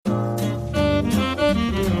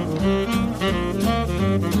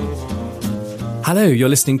Hello, you're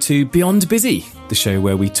listening to Beyond Busy, the show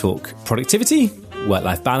where we talk productivity,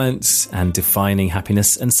 work-life balance, and defining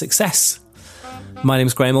happiness and success. My name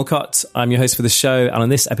is Graham Alcott. I'm your host for the show, and on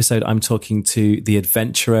this episode, I'm talking to the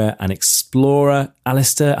adventurer and explorer,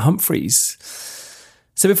 Alastair Humphreys.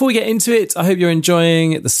 So before we get into it, I hope you're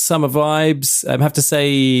enjoying the summer vibes. I have to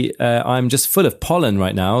say, I'm just full of pollen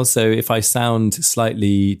right now. So if I sound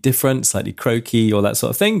slightly different, slightly croaky, or that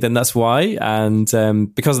sort of thing, then that's why. And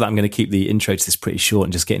because of that, I'm going to keep the intro to this pretty short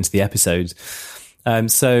and just get into the episode.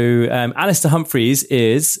 Alastair Humphreys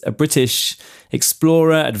is a British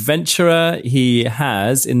explorer, adventurer. He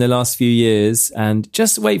has, in the last few years, and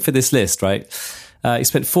just wait for this list, right? He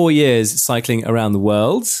spent 4 years cycling around the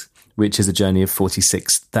world, which is a journey of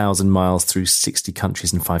 46,000 miles through 60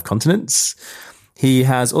 countries and 5 continents. He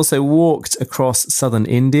has also walked across southern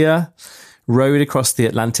India, rowed across the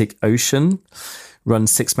Atlantic Ocean, run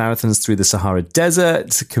 6 marathons through the Sahara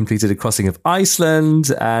Desert, completed a crossing of Iceland,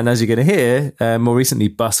 and as you're going to hear, more recently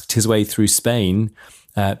busked his way through Spain,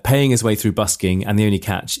 paying his way through busking, and the only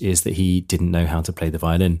catch is that he didn't know how to play the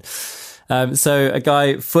violin. So a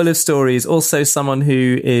guy full of stories, also someone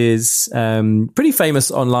who is pretty famous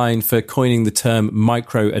online for coining the term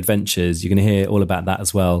micro adventures. You're going to hear all about that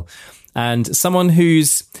as well. And someone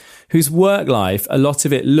whose work life, a lot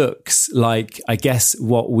of it looks like, I guess,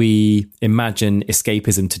 what we imagine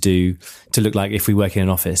escapism to look like if we work in an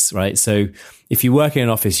office, right? So if you work in an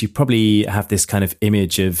office, you probably have this kind of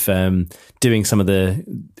image of doing some of the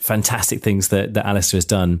fantastic things that Alastair has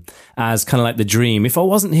done as kind of like the dream. If I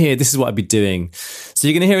wasn't here, this is what I'd be doing. So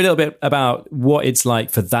you're going to hear a little bit about what it's like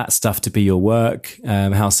for that stuff to be your work,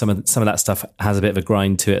 how some of that stuff has a bit of a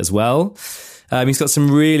grind to it as well. He's got some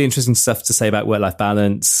really interesting stuff to say about work-life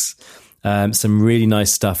balance, some really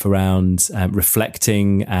nice stuff around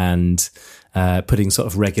reflecting and putting sort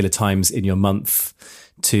of regular times in your month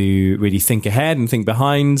to really think ahead and think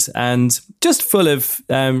behind, and just full of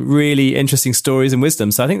really interesting stories and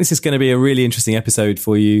wisdom. So I think this is going to be a really interesting episode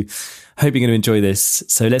for you. Hope you're going to enjoy this.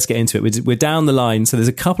 So let's get into it. We're down the line. So there's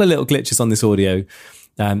a couple of little glitches on this audio.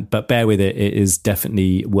 But bear with it, it is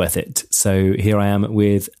definitely worth it. So here I am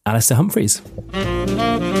with Alastair Humphreys.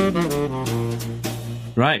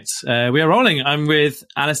 Right, we are rolling. I'm with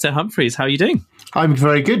Alastair Humphreys. How are you doing? I'm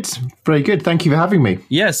very good. Very good. Thank you for having me.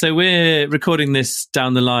 Yeah, so we're recording this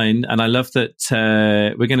down the line, and I love that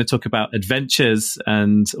we're going to talk about adventures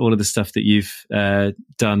and all of the stuff that you've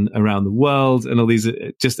done around the world and all these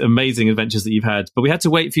just amazing adventures that you've had. But we had to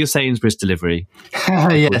wait for your Sainsbury's delivery.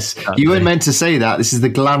 Yes, you weren't meant to say that. This is the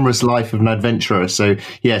glamorous life of an adventurer. So,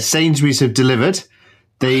 yeah, Sainsbury's have delivered.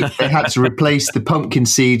 They had to replace the pumpkin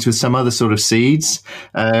seeds with some other sort of seeds.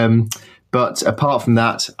 But apart from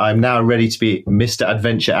that, I'm now ready to be Mr.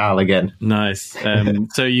 Adventure Al again. Nice.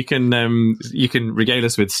 So you can regale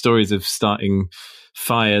us with stories of starting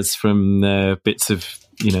fires from bits of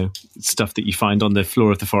stuff that you find on the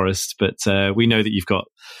floor of the forest. But we know that you've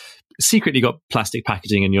secretly got plastic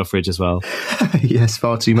packaging in your fridge as well. Yes,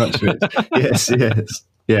 far too much of it. Yes,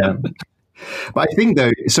 yeah. But I think, though,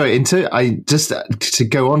 to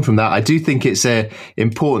go on from that, I do think it's an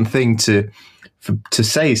important thing to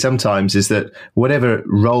say sometimes is that whatever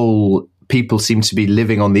role people seem to be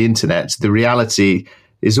living on the internet, the reality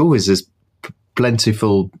is always as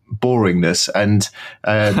plentiful boringness. And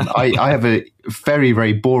I have a very,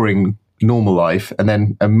 very boring normal life and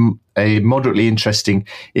then a moderately interesting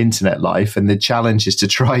internet life. And the challenge is to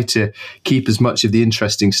try to keep as much of the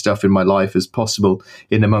interesting stuff in my life as possible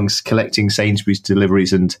in amongst collecting Sainsbury's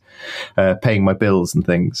deliveries and paying my bills and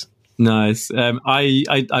things. Nice.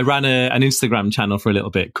 I ran an Instagram channel for a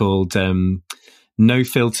little bit called No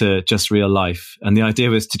Filter, Just Real Life. And the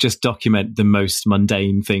idea was to just document the most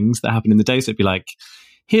mundane things that happen in the day. So it'd be like,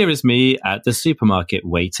 here is me at the supermarket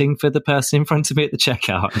waiting for the person in front of me at the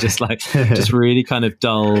checkout. Just really kind of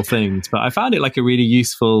dull things. But I found it like a really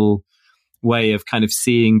useful way of kind of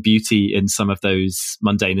seeing beauty in some of those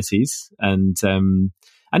mundanities and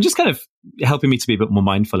just kind of helping me to be a bit more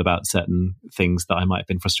mindful about certain things that I might have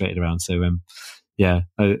been frustrated around. So,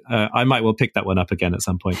 I might well pick that one up again at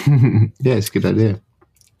some point. Yeah, it's a good idea.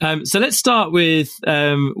 So let's start with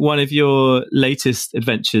one of your latest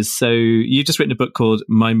adventures. So you've just written a book called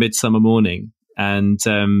My Midsummer Morning, and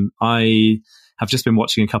I have just been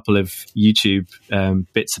watching a couple of YouTube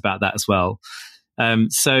bits about that as well.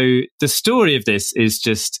 So the story of this is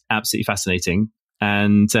just absolutely fascinating.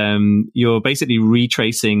 And you're basically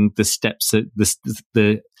retracing the steps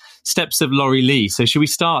of Laurie Lee. So should we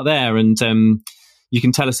start there? And you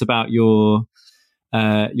can tell us about your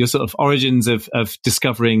sort of origins of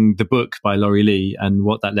discovering the book by Laurie Lee and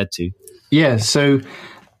what that led to. Yeah. So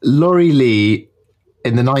Laurie Lee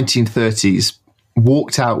in the 1930s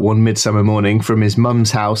walked out one midsummer morning from his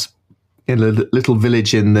mum's house in a little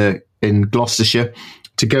village in Gloucestershire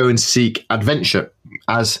to go and seek adventure,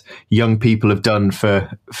 as young people have done for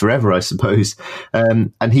forever, I suppose.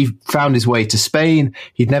 And he found his way to Spain.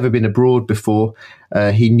 He'd never been abroad before.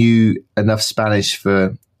 He knew enough Spanish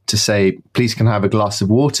to say, please can I have a glass of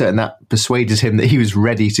water? And that persuaded him that he was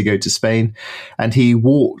ready to go to Spain. And he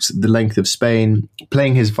walked the length of Spain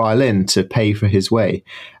playing his violin to pay for his way.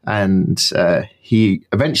 And he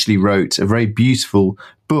eventually wrote a very beautiful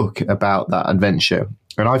book about that adventure.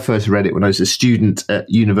 And I first read it when I was a student at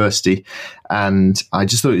university, and I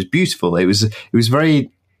just thought it was beautiful. It was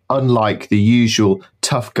very unlike the usual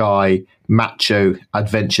tough guy, macho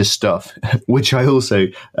adventure stuff, which I also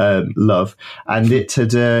love. And it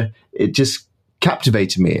just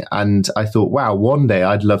captivated me. And I thought, wow, one day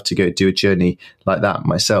I'd love to go do a journey like that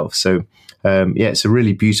myself. So it's a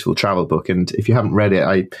really beautiful travel book. And if you haven't read it,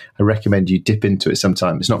 I recommend you dip into it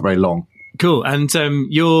sometime. It's not very long. Cool. And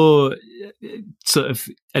your sort of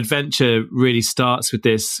adventure really starts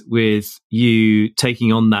with you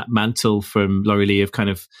taking on that mantle from Laurie Lee of kind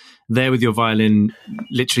of there with your violin,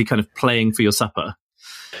 literally kind of playing for your supper.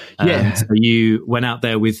 Yeah. So you went out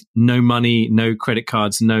there with no money, no credit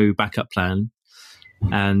cards, no backup plan,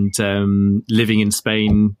 and living in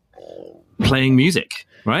Spain, playing music,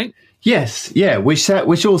 right? Yes, yeah, which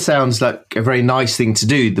all sounds like a very nice thing to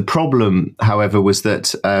do. The problem, however, was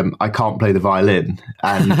that I can't play the violin,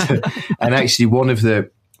 and and actually one of the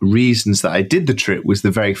reasons that I did the trip was the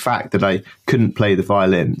very fact that I couldn't play the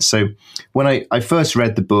violin. So when I first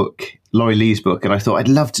read the book, Laurie Lee's book, and I thought I'd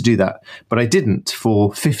love to do that, but I didn't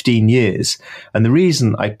for 15 years. And the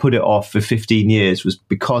reason I put it off for 15 years was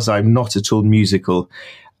because I'm not at all musical,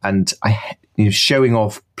 and showing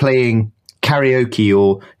off, playing karaoke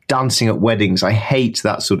or dancing at weddings, I hate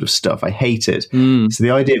that sort of stuff. I hate it. So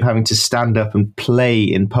the idea of having to stand up and play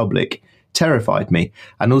in public terrified me.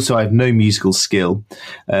 And also I have no musical skill,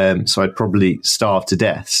 so I'd probably starve to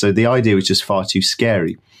death. So the idea was just far too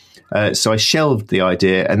scary. So I shelved the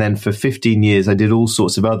idea, and then for 15 years I did all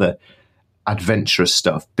sorts of other adventurous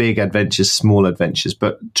stuff, big adventures, small adventures,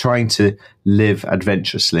 but trying to live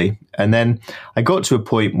adventurously. And then I got to a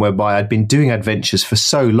point whereby I'd been doing adventures for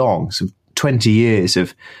so long, so 20 years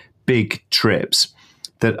of big trips,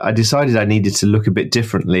 that I decided I needed to look a bit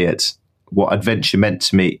differently at what adventure meant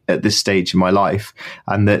to me at this stage in my life,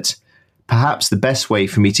 and that perhaps the best way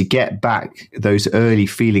for me to get back those early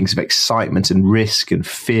feelings of excitement and risk and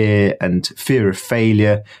fear of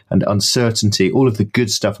failure and uncertainty, all of the good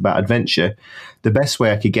stuff about adventure, the best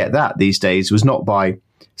way I could get that these days was not by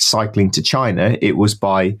cycling to China, it was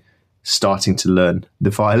by starting to learn the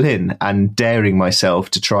violin and daring myself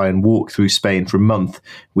to try and walk through Spain for a month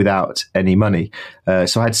without any money.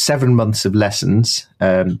 So I had 7 months of lessons,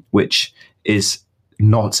 which is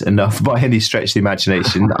not enough by any stretch of the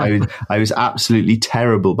imagination. I was absolutely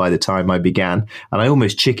terrible by the time I began, and I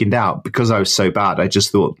almost chickened out because I was so bad. I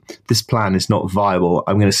just thought, this plan is not viable.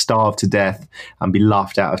 I'm going to starve to death and be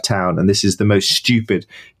laughed out of town, and this is the most stupid,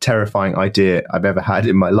 terrifying idea I've ever had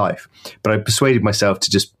in my life. But I persuaded myself to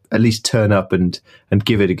just at least turn up and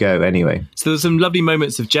give it a go anyway. So there were some lovely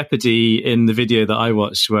moments of jeopardy in the video that I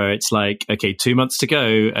watched where it's like, okay, 2 months to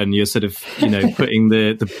go, and you're sort of, putting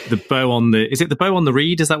the bow on is it the bow on the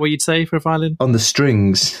reed? Is that what you'd say for a violin? On the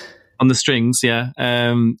strings. On the strings, yeah.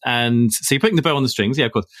 And so you're putting the bow on the strings, yeah,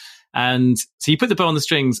 of course. And so you put the bow on the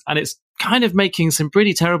strings, and it's kind of making some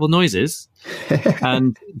pretty terrible noises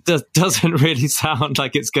and doesn't really sound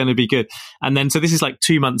like it's going to be good. And then, so this is like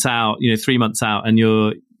 2 months out, 3 months out, and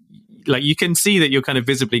you're like, you can see that you're kind of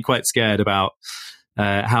visibly quite scared about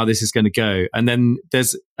how this is going to go. And then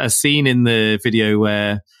there's a scene in the video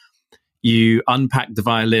where you unpack the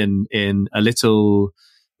violin in a little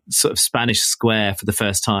sort of Spanish square for the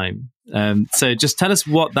first time. So just tell us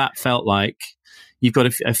what that felt like. You've got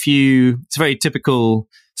a few, it's a very typical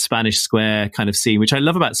Spanish square kind of scene, which I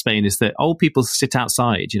love about Spain is that old people sit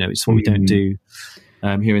outside, it's what we don't do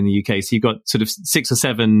here in the UK. So you've got sort of 6 or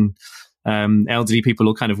 7 elderly people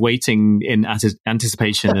all kind of waiting in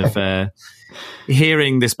anticipation of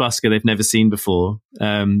hearing this busker they've never seen before.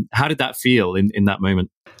 How did that feel in that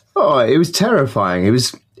moment? Oh, it was terrifying. It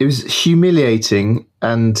was humiliating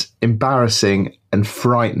and embarrassing and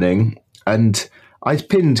frightening. And I'd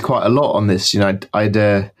pinned quite a lot on this.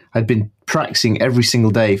 I'd been practicing every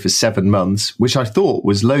single day for 7 months, which I thought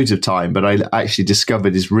was loads of time, but I actually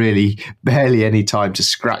discovered is really barely any time to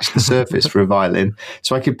scratch the surface for a violin.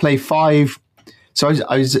 So I could play 5. So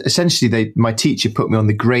I was essentially, my teacher put me on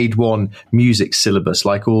the grade 1 music syllabus,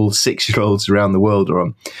 like all 6-year-olds around the world are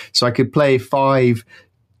on. So I could play 5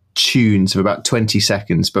 tunes of about 20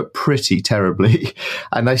 seconds, but pretty terribly.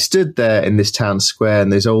 And I stood there in this town square,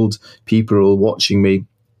 and those old people are all watching me,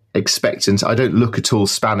 expectant. I don't look at all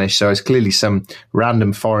Spanish, so I was clearly some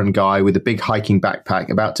random foreign guy with a big hiking backpack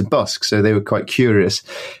about to busk. So they were quite curious.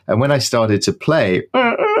 And when I started to play,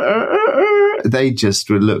 they just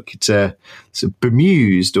would look sort of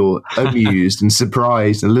bemused or amused and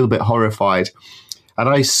surprised and a little bit horrified. And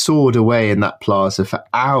I soared away in that plaza for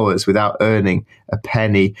hours without earning a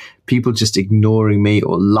penny, people just ignoring me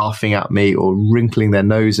or laughing at me or wrinkling their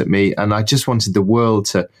nose at me. And I just wanted the world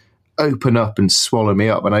to open up and swallow me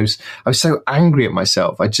up. And I was so angry at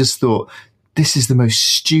myself. I just thought, this is the most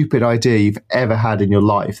stupid idea you've ever had in your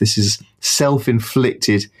life. This is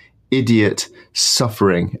self-inflicted idiot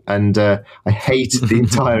suffering. And I hated the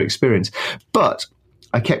entire experience. But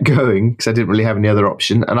I kept going because I didn't really have any other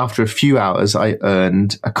option. And after a few hours, I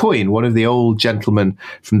earned a coin. One of the old gentlemen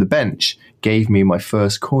from the bench gave me my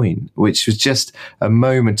first coin, which was just a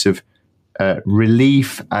moment of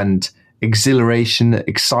relief and exhilaration,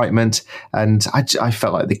 excitement. And I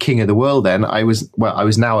felt like the king of the world then. I was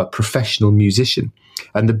now a professional musician.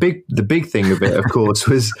 And the big thing of it, of course,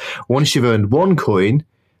 was once you've earned one coin,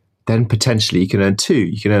 then potentially you can earn two,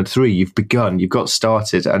 you can earn three. You've begun, you've got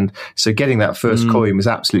started. And so getting that first coin was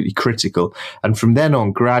absolutely critical. And from then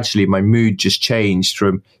on, gradually my mood just changed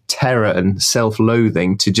from terror and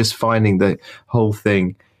self-loathing to just finding the whole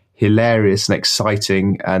thing hilarious and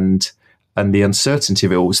exciting, and the uncertainty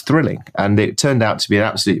of it all was thrilling. And it turned out to be an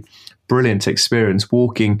absolutely brilliant experience.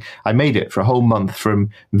 I made it for a whole month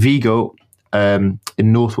from Vigo in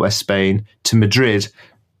northwest Spain to Madrid,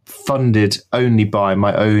 funded only by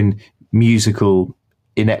my own musical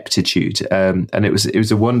ineptitude, and it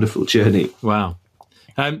was a wonderful journey. Wow.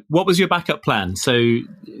 What was your backup plan? So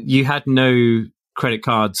you had no credit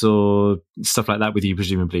cards or stuff like that with you,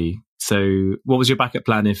 presumably. So what was your backup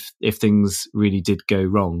plan if things really did go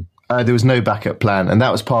wrong? There was no backup plan, and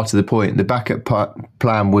that was part of the point. The backup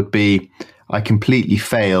plan would be I completely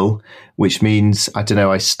fail, which means, I don't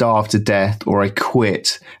know, I starve to death or I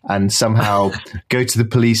quit and somehow go to the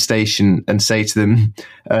police station and say to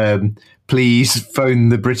them, please phone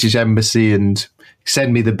the British embassy and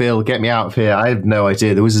send me the bill, get me out of here. I have no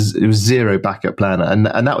idea. There was zero backup plan.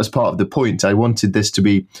 And that was part of the point. I wanted this to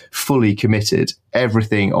be fully committed.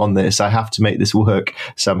 Everything on this, I have to make this work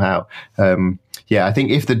somehow. I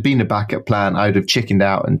think if there'd been a backup plan, I would have chickened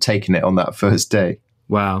out and taken it on that first day.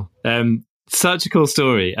 Wow. Such a cool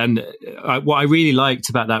story. And what I really liked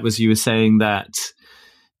about that was you were saying that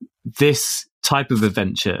this type of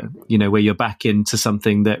adventure, where you're back into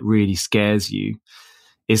something that really scares you,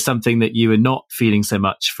 is something that you are not feeling so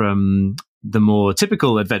much from the more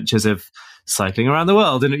typical adventures of cycling around the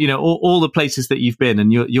world and, all the places that you've been,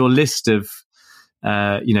 and your list of,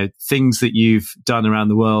 things that you've done around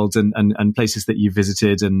the world and places that you've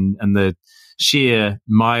visited and the sheer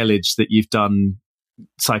mileage that you've done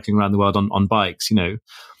cycling around the world on bikes,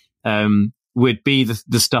 would be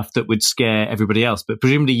the stuff that would scare everybody else. But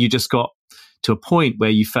presumably you just got to a point where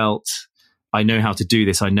you felt, I know how to do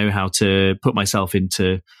this. I know how to put myself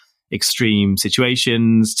into extreme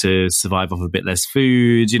situations to survive off a bit less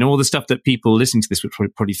food, all the stuff that people listening to this would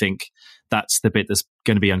probably think that's the bit that's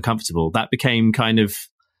going to be uncomfortable. That became kind of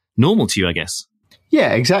normal to you, I guess.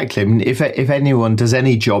 Yeah, exactly. I mean, if anyone does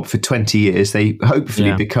any job for 20 years, they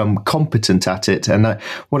hopefully become competent at it. And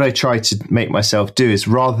what I try to make myself do is,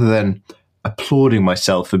 rather than applauding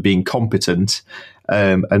myself for being competent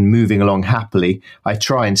and moving along happily, I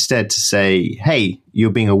try instead to say, hey, you're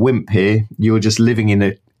being a wimp here. You're just living in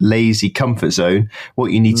a lazy comfort zone.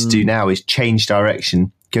 What you need to do now is change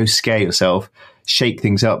direction, go scare yourself, shake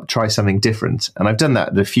things up, try something different. And I've done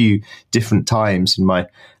that at a few different times in my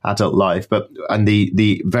adult life. And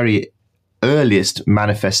the very earliest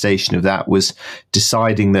manifestation of that was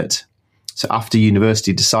deciding that, so after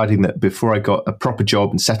university, deciding that before I got a proper job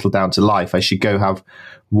and settled down to life, I should go have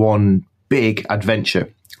one big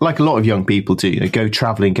adventure, like a lot of young people do, go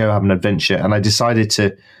traveling, go have an adventure. And I decided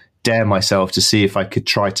to dare myself to see if I could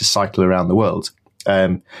try to cycle around the world.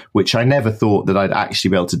 Which I never thought that I'd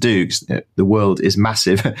actually be able to do, because the world is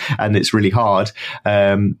massive and it's really hard.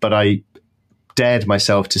 But I dared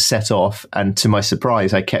myself to set off, and to my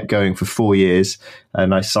surprise, I kept going for 4 years,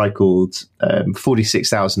 and I cycled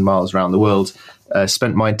 46,000 miles around the world,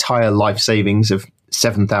 spent my entire life savings of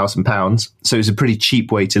 £7,000. So it was a pretty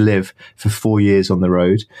cheap way to live for 4 years on the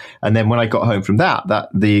road. And then when I got home from that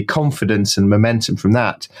the confidence and momentum from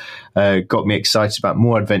that got me excited about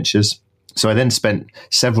more adventures. So I then spent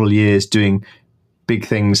several years doing big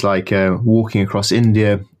things like walking across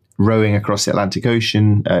India, rowing across the Atlantic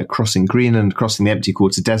Ocean, crossing Greenland, crossing the empty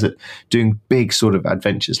quarter desert, doing big sort of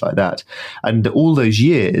adventures like that. And all those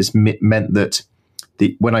years meant that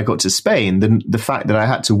when I got to Spain, the fact that I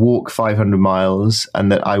had to walk 500 miles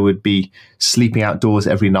and that I would be sleeping outdoors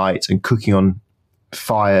every night and cooking on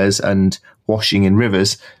fires and washing in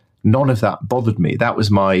rivers, none of that bothered me. That was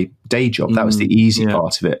my day job. That was the easy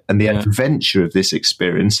part of it. And the adventure of this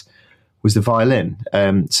experience was the violin.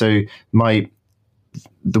 So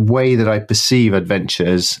the way that I perceive adventure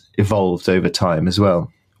has evolved over time as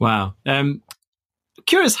well. Wow.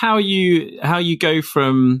 Curious how you go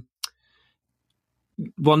from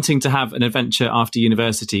wanting to have an adventure after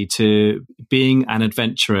university to being an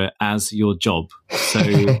adventurer as your job.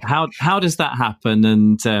 So how does that happen?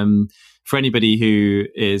 And for anybody who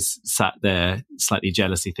is sat there slightly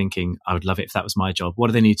jealously thinking, I would love it if that was my job, what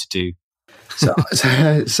do they need to do?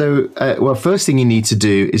 Well, first thing you need to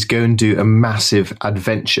do is go and do a massive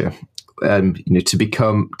adventure.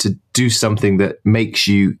 To do something that makes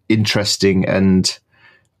you interesting and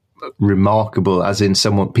remarkable, as in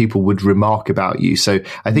people would remark about you. So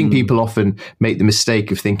I think people often make the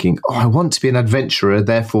mistake of thinking, I want to be an adventurer,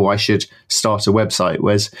 therefore I should start a website.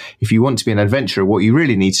 Whereas if you want to be an adventurer, what you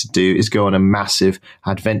really need to do is go on a massive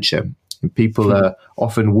adventure. And people are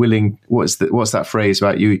often willing. What's that phrase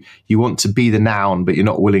about you want to be the noun, but you're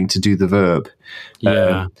not willing to do the verb.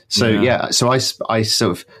 So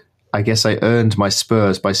I guess I earned my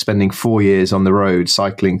spurs by spending 4 years on the road,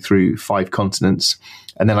 cycling through 5 continents.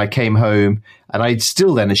 And then I came home and I'd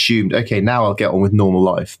still then assumed, okay, now I'll get on with normal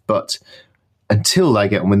life. But until I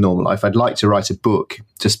get on with normal life, I'd like to write a book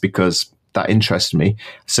just because that interested me.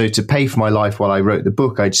 So to pay for my life while I wrote the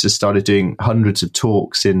book, I just started doing hundreds of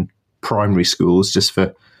talks in primary schools just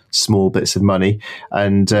for small bits of money.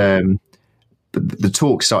 And but the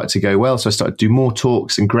talks started to go well. So I started to do more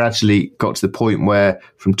talks and gradually got to the point where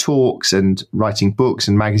from talks and writing books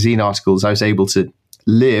and magazine articles, I was able to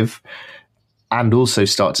live and also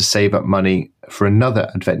start to save up money for another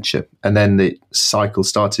adventure. And then the cycle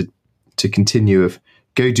started to continue of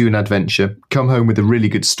go do an adventure, come home with a really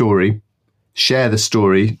good story, share the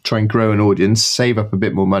story, try and grow an audience, save up a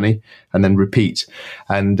bit more money, and then repeat.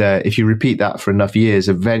 And if you repeat that for enough years,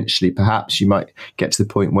 eventually perhaps you might get to the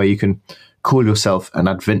point where you can call yourself an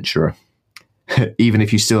adventurer, even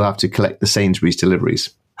if you still have to collect the Sainsbury's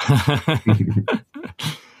deliveries.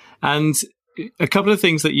 And a couple of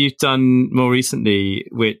things that you've done more recently,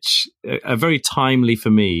 which are very timely for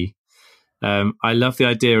me. I love the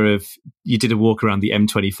idea of you did a walk around the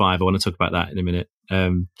M25. I want to talk about that in a minute.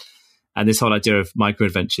 And this whole idea of micro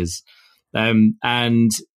adventures.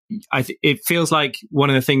 And it feels like one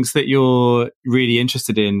of the things that you're really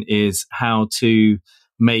interested in is how to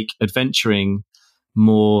make adventuring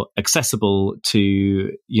more accessible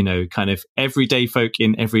to, kind of everyday folk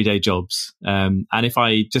in everyday jobs. And if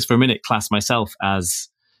I just for a minute class myself as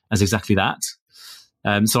exactly that.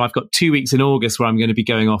 So I've got 2 weeks in August where I'm going to be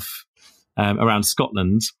going off around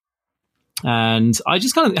Scotland. And I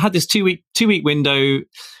just kind of had this two week window,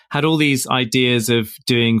 had all these ideas of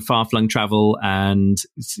doing far-flung travel and,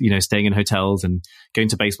 staying in hotels and going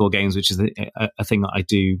to baseball games, which is a thing that I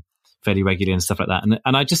do fairly regularly and stuff like that.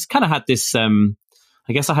 And I just kind of had this, I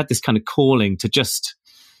guess I had this kind of calling to just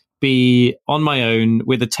be on my own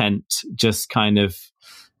with a tent, just kind of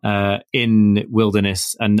in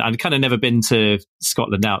wilderness. And I'd kind of never been to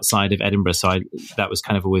Scotland outside of Edinburgh. So that was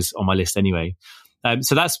kind of always on my list anyway.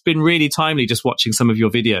 So that's been really timely, just watching some of your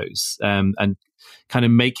videos and kind of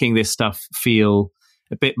making this stuff feel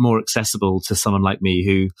a bit more accessible to someone like me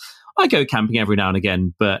who I go camping every now and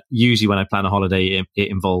again, but usually when I plan a holiday, it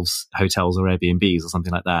involves hotels or Airbnbs or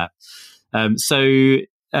something like that. So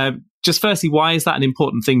just firstly, why is that an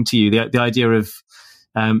important thing to you? The idea of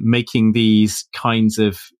making these kinds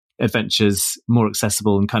of adventures more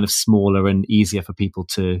accessible and kind of smaller and easier for people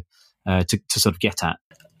to sort of get at?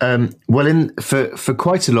 For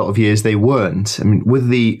quite a lot of years, they weren't. I mean, with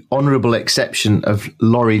the honourable exception of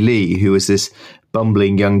Laurie Lee, who was this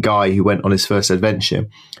bumbling young guy who went on his first adventure,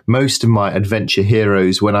 most of my adventure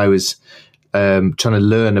heroes, when I was trying to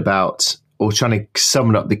learn about or trying to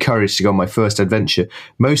summon up the courage to go on my first adventure,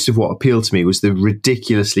 most of what appealed to me was the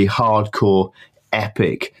ridiculously hardcore,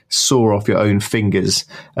 epic, saw off your own fingers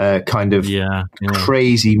kind of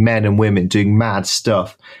crazy men and women doing mad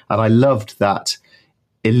stuff. And I loved that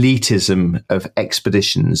elitism of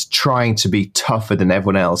expeditions, trying to be tougher than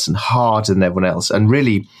everyone else and harder than everyone else. And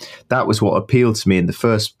really, that was what appealed to me in the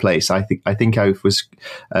first place. I think I was,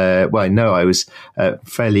 I was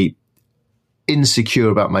fairly insecure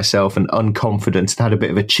about myself and unconfident and had a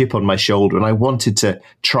bit of a chip on my shoulder, and I wanted to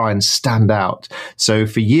try and stand out. So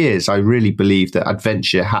for years, I really believed that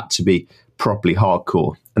adventure had to be properly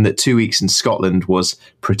hardcore and that 2 weeks in Scotland was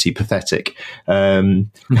pretty pathetic. So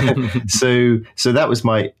that was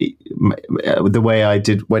the way I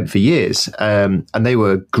went for years. And they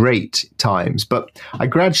were great times. But I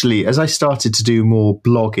gradually, as I started to do more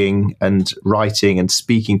blogging and writing and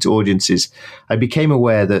speaking to audiences, I became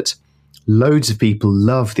aware that loads of people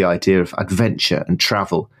love the idea of adventure and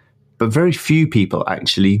travel, but very few people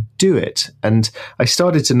actually do it. And I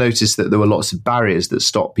started to notice that there were lots of barriers that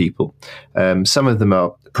stop people. Some of them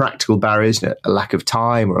are practical barriers, a lack of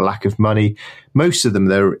time or a lack of money. Most of them,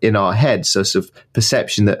 they're in our heads, so sort of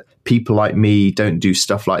perception that people like me don't do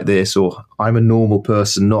stuff like this, or I'm a normal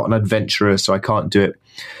person, not an adventurer, so I can't do it.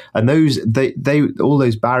 And all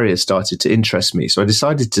those barriers started to interest me. So I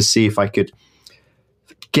decided to see if I could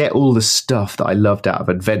get all the stuff that I loved out of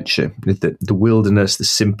adventure, the wilderness, the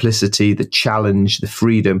simplicity, the challenge, the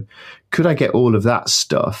freedom. Could I get all of that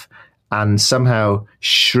stuff and somehow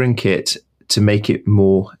shrink it to make it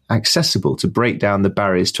more accessible, to break down the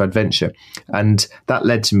barriers to adventure? And that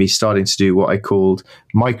led to me starting to do what I called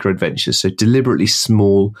micro adventures. So deliberately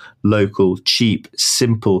small, local, cheap,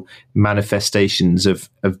 simple manifestations of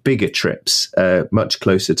bigger trips, much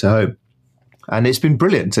closer to home. And it's been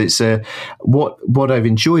brilliant. It's what I've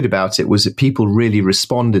enjoyed about it was that people really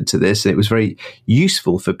responded to this, and it was very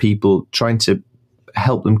useful for people trying to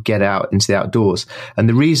help them get out into the outdoors. And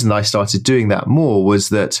the reason I started doing that more was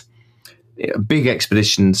that big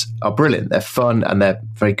expeditions are brilliant. They're fun and they're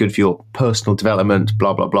very good for your personal development,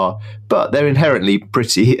 blah, blah, blah. But they're inherently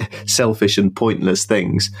pretty selfish and pointless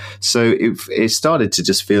things. So it started to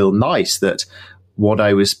just feel nice that what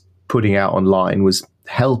I was putting out online was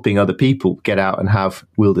helping other people get out and have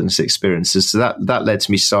wilderness experiences. So that led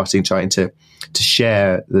to me trying to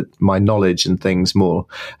share my knowledge and things more.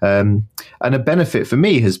 And a benefit for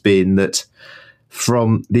me has been that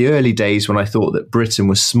from the early days when I thought that Britain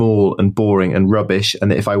was small and boring and rubbish,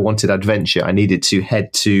 and that if I wanted adventure, I needed to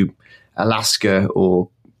head to Alaska or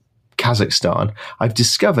Kazakhstan, I've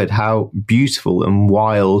discovered how beautiful and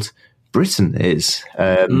wild Britain is.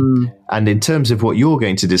 And in terms of what you're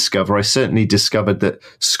going to discover, I certainly discovered that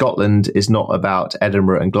Scotland is not about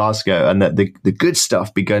Edinburgh and Glasgow, and that the good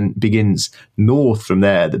stuff begins north from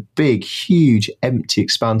there. The big, huge, empty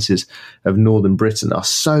expanses of northern Britain are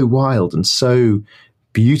so wild and so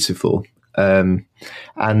beautiful. And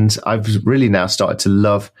I've really now started to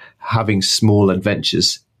love having small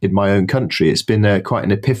adventures in my own country. It's been quite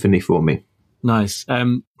an epiphany for me. Nice.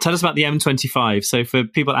 Tell us about the M25. So for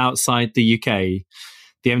people outside the UK,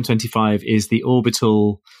 the M25 is the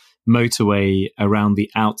orbital motorway around the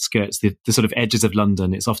outskirts, the sort of edges of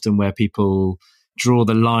London. It's often where people draw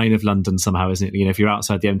the line of London somehow, isn't it? You know, if you're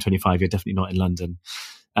outside the M25, you're definitely not in London.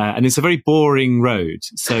 And it's a very boring road.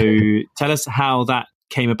 So tell us how that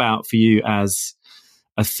came about for you as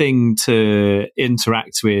a thing to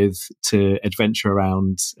interact with, to adventure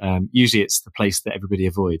around. Usually it's the place that everybody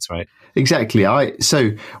avoids, right? Exactly.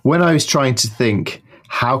 So when I was trying to think,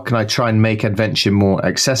 how can I try and make adventure more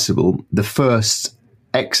accessible? The first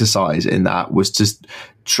exercise in that was just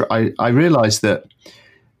I realized that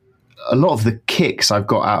a lot of the kicks I've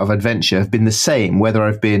got out of adventure have been the same, whether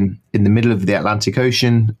I've been in the middle of the Atlantic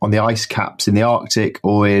Ocean, on the ice caps in the Arctic,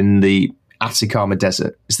 or in the Atacama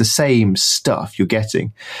Desert. It's the same stuff you're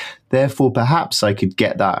getting. Therefore, perhaps I could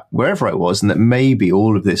get that wherever I was, and that maybe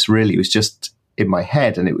all of this really was just in my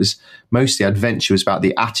head, and it was mostly adventure was about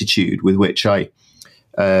the attitude with which I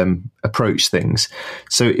approach things.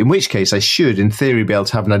 So in which case I should, in theory, be able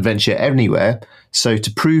to have an adventure anywhere. So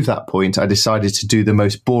to prove that point, I decided to do the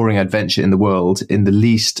most boring adventure in the world in the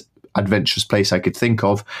least adventurous place I could think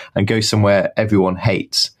of, and go somewhere everyone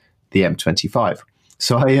hates, the M25.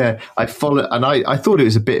 So I followed, and I thought it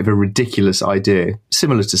was a bit of a ridiculous idea,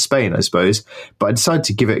 similar to Spain, I suppose, but I decided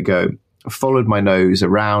to give it a go. I followed my nose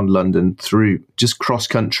around London through just cross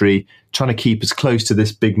country, trying to keep as close to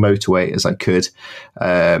this big motorway as I could,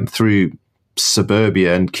 through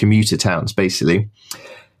suburbia and commuter towns, basically.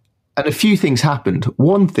 And a few things happened.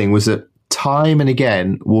 One thing was that time and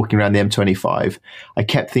again, walking around the M25, I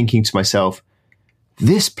kept thinking to myself,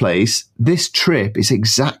 this place, this trip is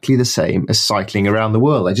exactly the same as cycling around the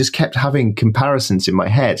world. I just kept having comparisons in my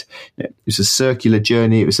head. It was a circular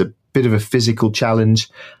journey. It was a bit of a physical challenge.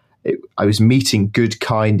 I was meeting good,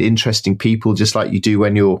 kind, interesting people, just like you do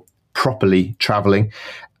when you're properly traveling.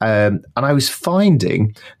 And I was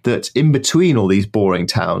finding that in between all these boring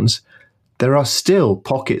towns, there are still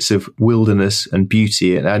pockets of wilderness and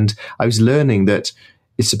beauty. And I was learning that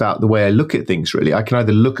it's about the way I look at things, really. I can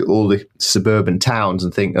either look at all the suburban towns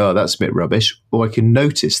and think, oh, that's a bit rubbish, or I can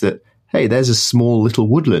notice that, hey, there's a small little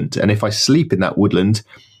woodland. And if I sleep in that woodland,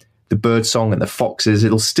 the birdsong and the foxes,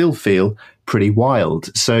 it'll still feel pretty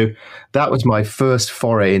wild. So that was my first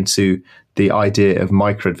foray into the idea of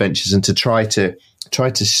micro adventures, and to try to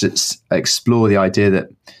explore the idea that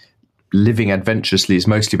living adventurously is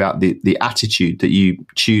mostly about the attitude that you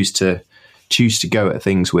choose to go at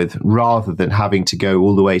things with, rather than having to go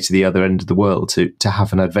all the way to the other end of the world to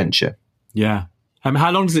have an adventure. Yeah.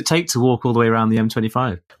 How long does it take to walk all the way around the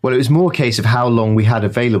M25? Well, it was more a case of how long we had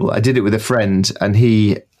available. I did it with a friend, and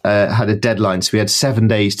he had a deadline, so we had 7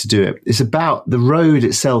 days to do it. It's about, the road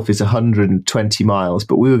itself is 120 miles,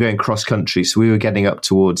 but we were going cross country, so we were getting up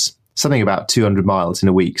towards something about 200 miles in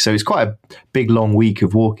a week. So it's quite a big, long week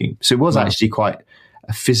of walking. So it was actually quite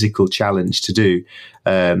a physical challenge to do.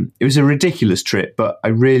 It was a ridiculous trip, but I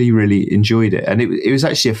really, really enjoyed it. And it was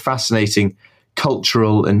actually a fascinating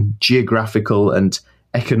cultural and geographical and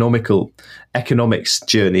economics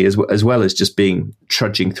journey, as well as just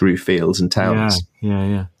trudging through fields and towns.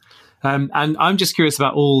 Yeah. And I'm just curious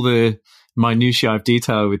about all the minutiae of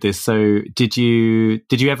detail with this. So did you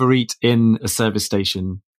ever eat in a service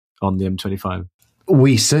station on the M25?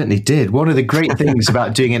 We certainly did. One of the great things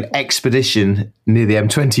about doing an expedition near the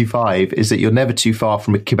M25 is that you're never too far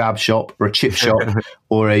from a kebab shop or a chip shop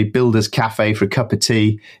or a builder's cafe for a cup of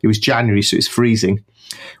tea. It was January, so it's freezing.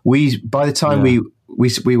 By the time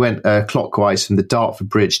we went clockwise from the Dartford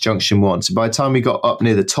Bridge, Junction 1. So by the time we got up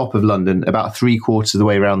near the top of London, about 3/4 of the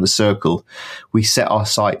way around the circle, we set our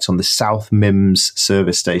sights on the South Mims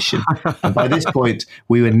service station. And by this point,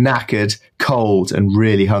 we were knackered, cold, and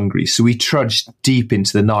really hungry. So we trudged deep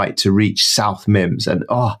into the night to reach South Mims. And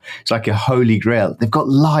it's like a holy grail. They've got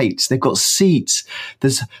lights, they've got seats,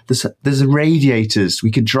 there's radiators. We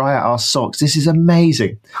could dry out our socks. This is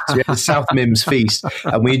amazing. So we had the South Mims feast,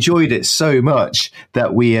 and we enjoyed it so much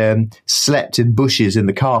that we slept in bushes in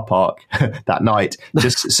the car park that night,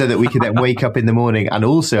 just so that we could then wake up in the morning and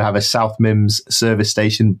also have a South Mims service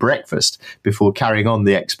station breakfast before carrying on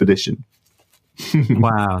the expedition.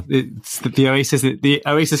 Wow, it's the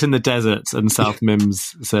oasis in the desert and South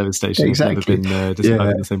Mims service station. Exactly. Never been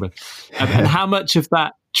described in the same way. And how much of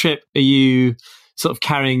that trip are you sort of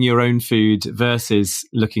carrying your own food versus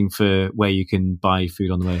looking for where you can buy food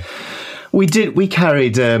on the way? We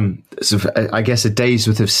carried, sort of, I guess, a day's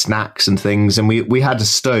worth of snacks and things, and we had a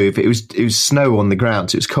stove. It was snow on the ground,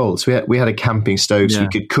 so it was cold. So we had a camping stove, so we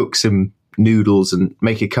could cook some noodles and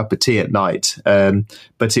make a cup of tea at night.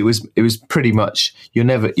 But it was pretty much you're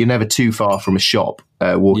never too far from a shop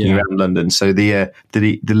walking around London. So the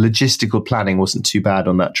logistical planning wasn't too bad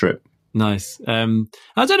on that trip. Nice. I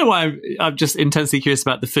don't know why I'm just intensely curious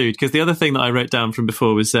about the food, because the other thing that I wrote down from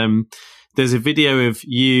before was there's a video of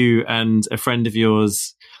you and a friend of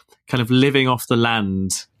yours kind of living off the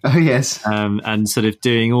land. Oh, yes. And sort of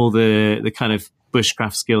doing all the kind of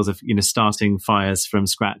bushcraft skills of, starting fires from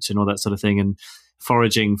scratch and all that sort of thing, and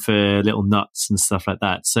foraging for little nuts and stuff like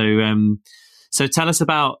that. So tell us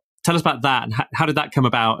about that, and how did that come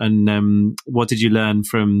about, and what did you learn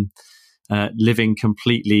from living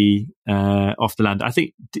completely off the land? I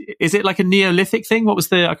think, is it like a Neolithic thing? What was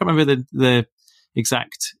I can't remember the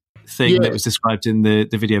exact thing that was described in the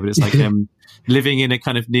video, but it's like living in a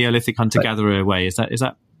kind of Neolithic hunter-gatherer way. Is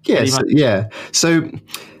that? Yes, yeah. So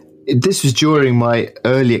this was during my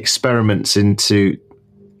early experiments into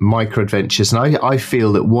micro adventures, and I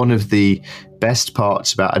feel that one of the best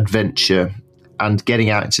parts about adventure and getting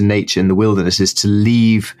out into nature in the wilderness is to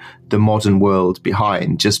leave the modern world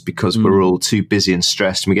behind, just because we're all too busy and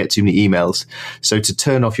stressed and we get too many emails. So to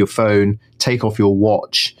turn off your phone, take off your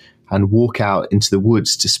watch, and walk out into the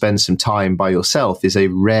woods to spend some time by yourself is a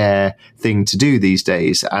rare thing to do these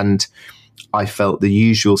days. And I felt the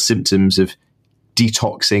usual symptoms of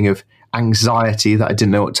detoxing, of anxiety that I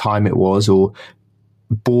didn't know what time it was, or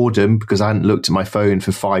boredom because I hadn't looked at my phone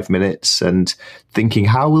for 5 minutes, and thinking,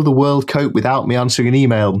 how will the world cope without me answering an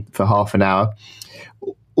email for half an hour?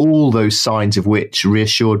 All those signs of which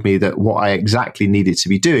reassured me that what I exactly needed to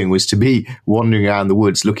be doing was to be wandering around the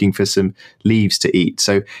woods looking for some leaves to eat.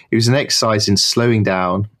 So it was an exercise in slowing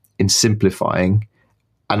down, in simplifying.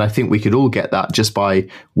 And I think we could all get that just by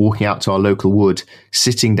walking out to our local wood,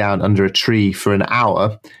 sitting down under a tree for an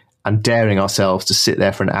hour and daring ourselves to sit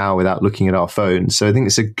there for an hour without looking at our phones. So I think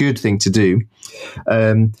it's a good thing to do.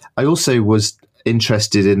 I also was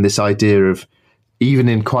interested in this idea of, even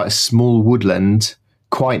in quite a small woodland,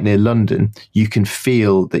 quite near London, you can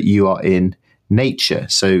feel that you are in nature.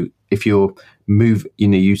 So if you're move,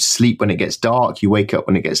 you sleep when it gets dark, you wake up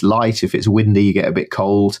when it gets light. If it's windy, you get a bit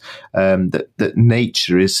cold. That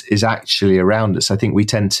nature is actually around us. I think we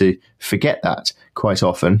tend to forget that quite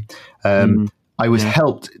often. I was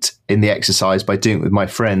helped in the exercise by doing it with my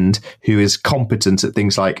friend who is competent at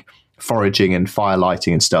things like foraging and fire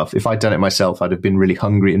lighting and stuff. If I'd done it myself, I'd have been really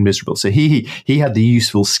hungry and miserable. So he had the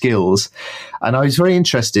useful skills. And I was very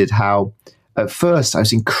interested how at first I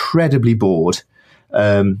was incredibly bored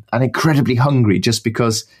and incredibly hungry, just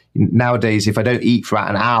because nowadays, if I don't eat for about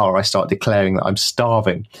an hour, I start declaring that I'm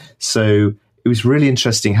starving. So it was really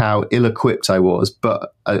interesting how ill-equipped I was.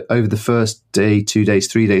 But over the first day, 2 days,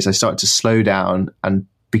 3 days, I started to slow down and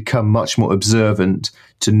become much more observant,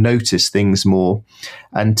 to notice things more,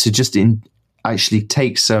 and to just actually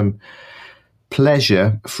take some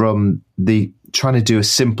pleasure from the trying to do a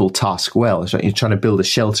simple task well. So you're trying to build a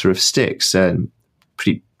shelter of sticks, and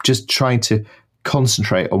just trying to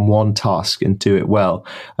concentrate on one task and do it well.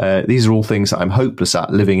 These are all things that I'm hopeless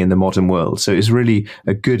at living in the modern world. So it's really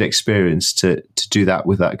a good experience to do that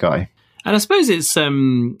with that guy. And I suppose it's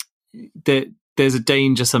that there's a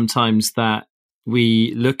danger sometimes that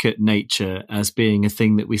we look at nature as being a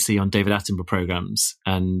thing that we see on David Attenborough programs,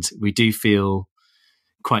 and we do feel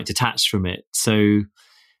quite detached from it. So,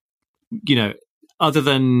 other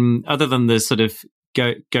than the sort of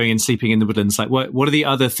going and sleeping in the woodlands, like what are the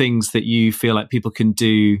other things that you feel like people can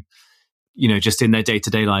do, just in their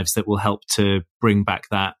day-to-day lives that will help to bring back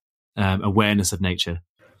that awareness of nature?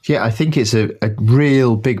 Yeah, I think it's a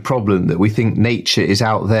real big problem that we think nature is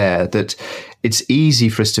out there, that it's easy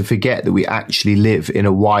for us to forget that we actually live in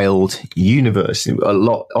a wild universe.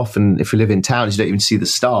 Often, if we live in towns, you don't even see the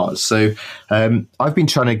stars. So I've been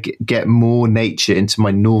trying to get more nature into my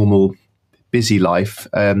normal busy life.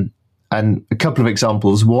 And a couple of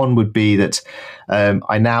examples. One would be that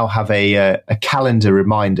I now have a calendar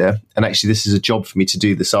reminder, and actually this is a job for me to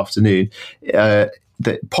do this afternoon,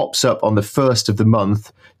 that pops up on the first of the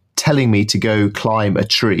month, telling me to go climb a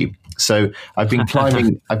tree. So I've been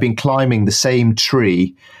climbing the same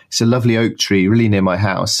tree. It's a lovely oak tree, really near my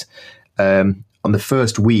house, on the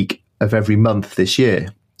first week of every month this year.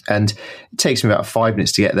 And it takes me about 5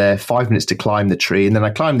 minutes to get there, 5 minutes to climb the tree. And then I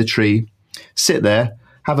climb the tree, sit there,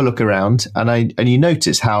 have a look around, and you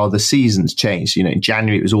notice how the seasons change. In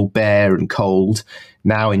January it was all bare and cold.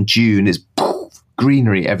 Now in June it's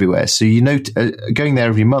greenery everywhere. So going there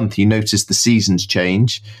every month, you notice the seasons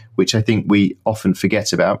change, which I think we often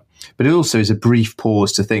forget about. But it also is a brief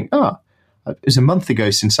pause to think, it was a month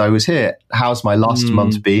ago since I was here. How's my last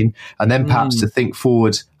month been? And then perhaps to think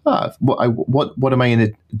forward, what am I going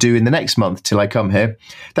to do in the next month till I come here?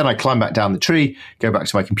 Then I climb back down the tree, go back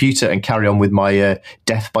to my computer and carry on with my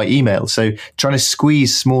death by email. So trying to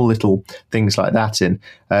squeeze small little things like that in.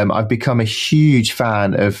 I've become a huge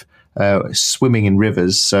fan of swimming in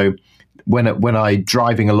rivers. So when I'm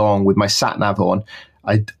driving along with my sat nav on,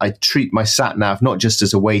 I treat my sat nav not just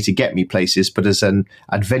as a way to get me places, but as an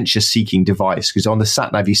adventure seeking device. Because on the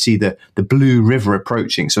sat nav you see the blue river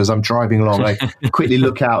approaching. So as I'm driving along, I quickly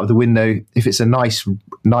look out of the window. If it's a nice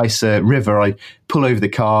river, I pull over the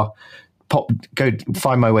car, go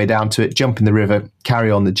find my way down to it, jump in the river, carry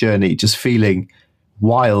on the journey, just feeling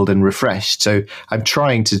wild and refreshed. So I'm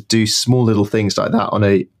trying to do small little things like that on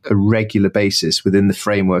a regular basis within the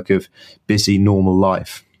framework of busy normal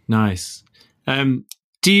life. Nice.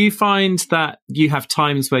 Do you find that you have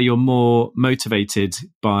times where you're more motivated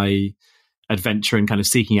by adventure and kind of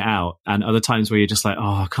seeking it out, and other times where you're just like,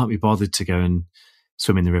 I can't be bothered to go and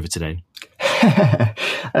swim in the river today?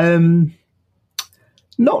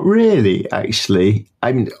 Not really, actually.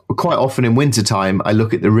 I mean, quite often in wintertime, I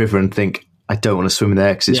look at the river and think, I don't want to swim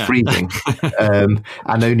there because it's freezing. And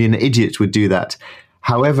only an idiot would do that.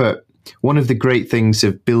 However, one of the great things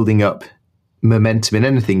of building up momentum in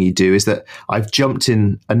anything you do is that I've jumped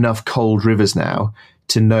in enough cold rivers now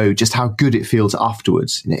to know just how good it feels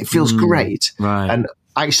afterwards. It feels great. Right. And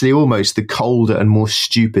actually, almost the colder and more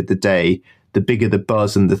stupid the day, the bigger the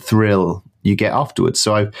buzz and the thrill you get afterwards.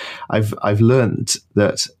 So I've learned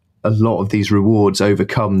that a lot of these rewards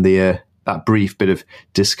overcome that brief bit of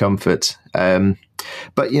discomfort. But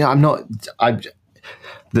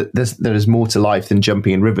there is more to life than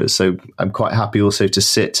jumping in rivers. So I'm quite happy also to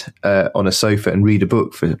sit on a sofa and read a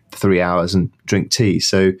book for 3 hours and drink tea.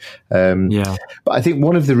 So, but I think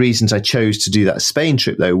one of the reasons I chose to do that Spain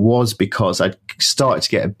trip, though, was because I started to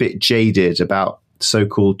get a bit jaded about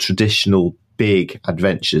so-called traditional big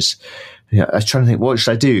adventures. I was trying to think, what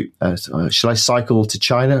should I do? Should I cycle to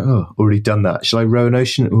China? Oh, already done that. Should I row an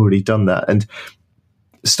ocean? Already done that. And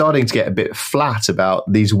starting to get a bit flat about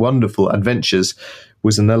these wonderful adventures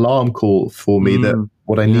was an alarm call for me that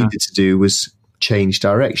what I needed to do was change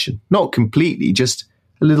direction. Not completely, just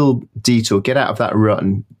a little detour, get out of that rut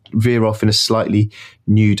and veer off in a slightly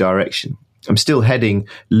new direction. I'm still heading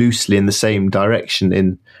loosely in the same direction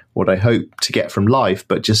in what I hope to get from life,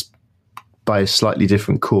 but just by a slightly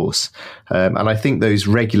different course. And I think those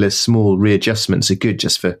regular small readjustments are good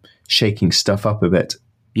just for shaking stuff up a bit.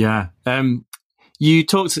 Yeah. You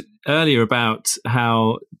talked earlier about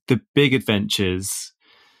how the big adventures,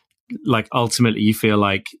 like ultimately you feel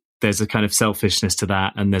like there's a kind of selfishness to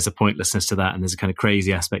that, and there's a pointlessness to that, and there's a kind of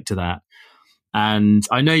crazy aspect to that. And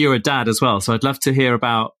I know you're a dad as well, so I'd love to hear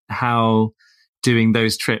about how doing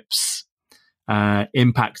those trips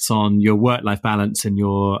impacts on your work-life balance and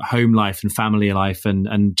your home life and family life,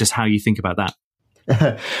 and just how you think about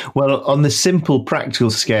that. Well, on the simple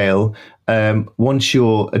practical scale, once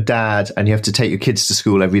you're a dad and you have to take your kids to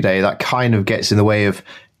school every day, that kind of gets in the way of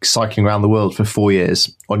cycling around the world for 4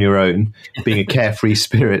 years on your own, being a carefree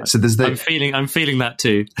spirit. So there's I'm feeling that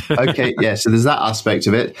too. Okay, yeah. So there's that aspect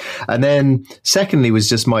of it, and then secondly was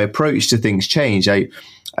just my approach to things change.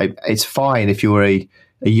 It's fine if you're a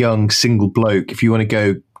young single bloke. If you want to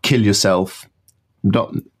go kill yourself,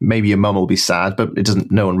 maybe your mum will be sad, but it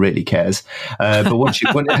doesn't. No one really cares. But once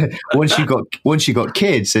you got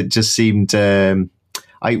kids, it just seemed.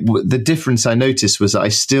 The difference I noticed was that I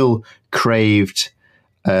still craved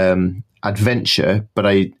adventure, but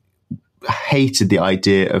I hated the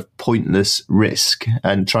idea of pointless risk,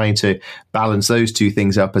 and trying to balance those two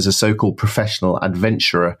things up as a so-called professional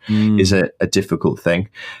adventurer is a difficult thing.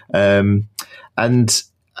 And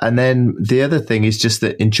then the other thing is just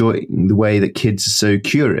that enjoying the way that kids are so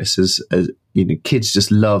curious, as you know, kids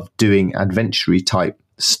just love doing adventure type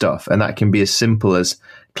stuff, and that can be as simple as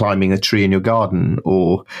climbing a tree in your garden,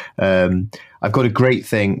 or I've got a great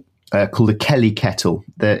thing called a Kelly kettle.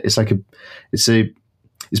 It's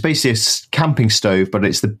basically a camping stove, but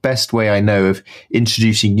it's the best way I know of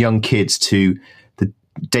introducing young kids to the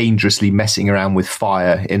dangerously messing around with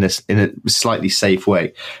fire in a slightly safe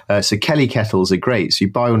way. So Kelly kettles are great. So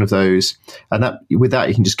you buy one of those, and with that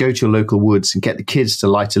you can just go to your local woods and get the kids to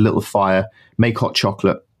light a little fire, make hot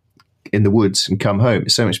chocolate in the woods, and come home.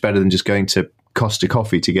 It's so much better than just going to Costa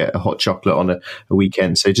Coffee to get a hot chocolate on a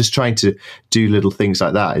weekend. So just trying to do little things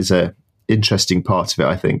like that is a interesting part of it,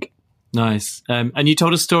 I think. Nice. And you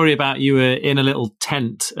told a story about you were in a little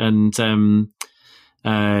tent, and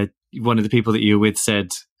one of the people that you were with said,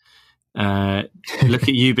 look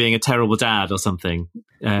at you being a terrible dad or something.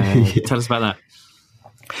 Tell us about that.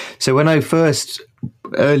 So when I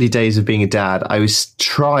early days of being a dad, I was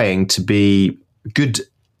trying to be good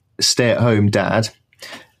stay-at-home dad,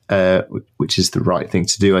 which is the right thing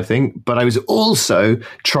to do, I think. But I was also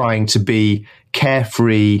trying to be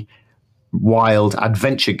carefree, wild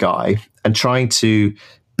adventure guy, and trying to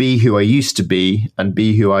be who I used to be and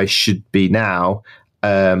be who I should be now,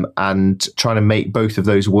 and trying to make both of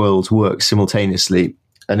those worlds work simultaneously.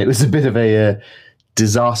 And it was a bit of a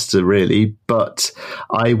disaster, really. But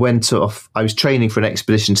I was training for an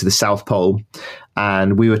expedition to the South Pole,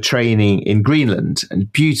 and we were training in Greenland,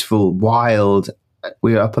 and beautiful, wild.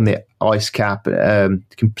 We were up on the ice cap,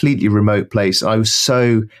 completely remote place. I was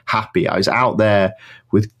so happy. I was out there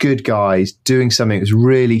with good guys doing something that was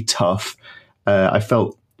really tough. I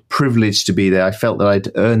felt privileged to be there. I felt that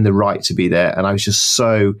I'd earned the right to be there, and I was just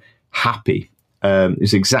so happy. It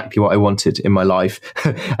was exactly what I wanted in my life.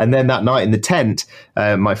 And then that night in the tent,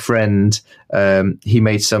 my friend, he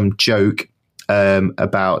made some joke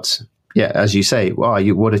about, yeah, as you say, wow,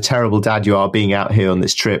 what a terrible dad you are being out here on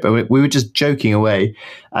this trip. And we were just joking away.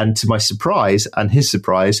 And to my surprise and his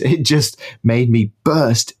surprise, it just made me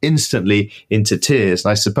burst instantly into tears.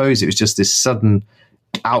 And I suppose it was just this sudden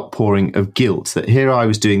outpouring of guilt that here I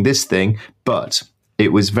was doing this thing, but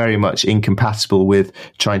it was very much incompatible with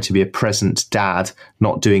trying to be a present dad,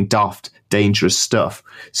 not doing daft, dangerous stuff.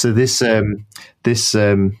 So this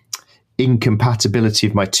incompatibility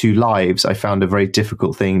of my two lives, I found a very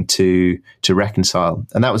difficult thing to reconcile.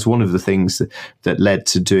 And that was one of the things that led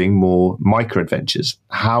to doing more micro adventures.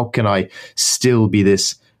 How can I still be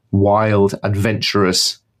this wild,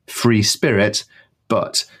 adventurous, free spirit,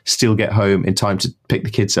 but still get home in time to pick the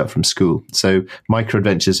kids up from school? So micro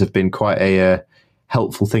adventures have been quite a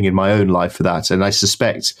helpful thing in my own life for that. And I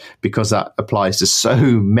suspect because that applies to so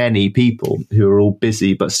many people who are all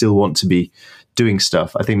busy but still want to be doing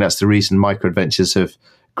stuff, I think that's the reason micro adventures have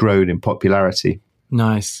grown in popularity.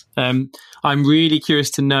 Nice. I'm really curious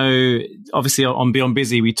to know, obviously on Beyond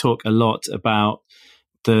Busy, we talk a lot about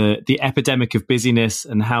the epidemic of busyness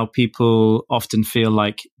and how people often feel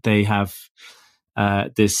like they have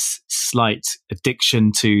this slight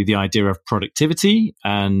addiction to the idea of productivity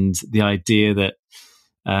and the idea that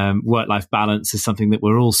work-life balance is something that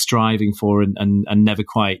we're all striving for and never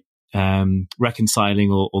quite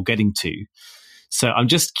reconciling or getting to. So I'm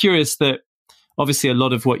just curious that obviously a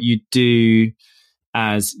lot of what you do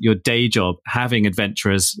as your day job, having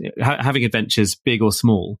adventures, big or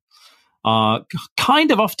small, are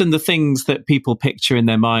kind of often the things that people picture in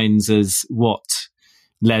their minds as what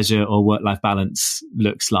leisure or work-life balance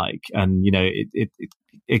looks like. And,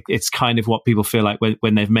 it's kind of what people feel like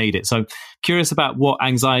when they've made it. So I'm curious about what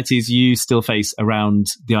anxieties you still face around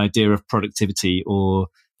the idea of productivity or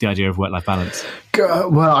the idea of work-life balance.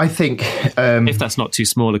 Well, I think... if that's not too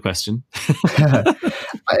small a question.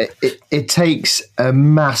 it takes a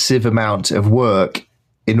massive amount of work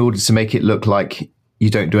in order to make it look like you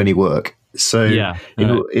don't do any work. So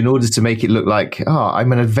in order to make it look like,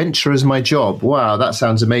 I'm an adventurer as my job. Wow, that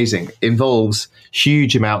sounds amazing. Involves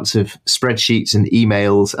huge amounts of spreadsheets and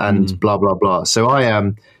emails and blah, blah, blah. So I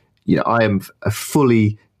am a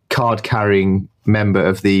fully card-carrying member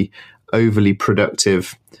of the overly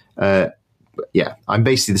productive. I'm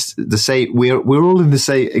basically the same. We're all in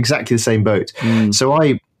exactly the same boat. So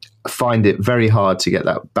I find it very hard to get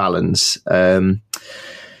that balance.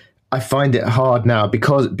 I find it hard now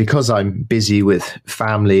because I'm busy with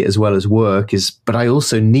family as well as work. But I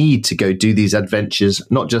also need to go do these adventures,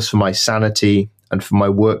 not just for my sanity and for my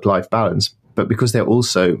work-life balance, but because they're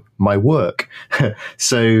also my work.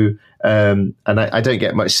 So, and I don't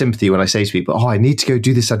get much sympathy when I say to people, I need to go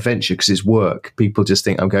do this adventure because it's work. People just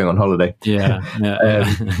think I'm going on holiday. Yeah.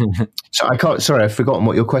 So I've forgotten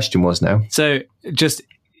what your question was now. So just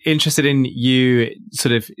interested in you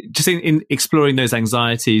sort of just in exploring those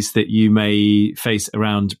anxieties that you may face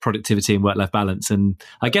around productivity and work-life balance. And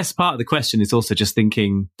I guess part of the question is also just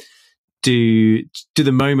thinking, do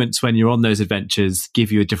the moments when you're on those adventures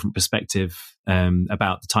give you a different perspective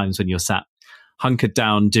about the times when you're sat hunkered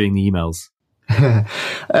down doing the emails?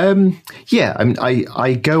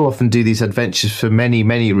 I go off and do these adventures for many,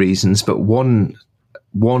 many reasons, but one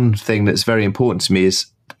thing that's very important to me is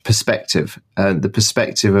perspective, and the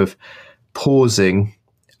perspective of pausing,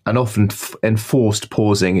 and often enforced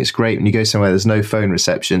pausing. It's great when you go somewhere there's no phone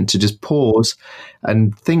reception to just pause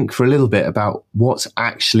and think for a little bit about what's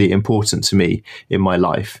actually important to me in my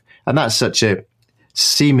life. And that's such a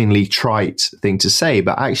seemingly trite thing to say,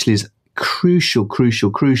 but actually is crucial.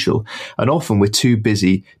 And often we're too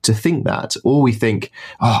busy to think that, or we think,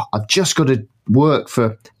 I've just got to work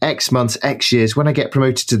for X months, X years. When I get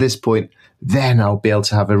promoted to this point, then I'll be able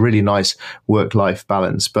to have a really nice work-life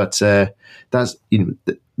balance. But that's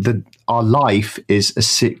our life is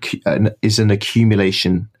an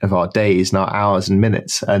accumulation of our days and our hours and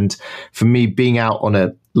minutes. And for me, being out on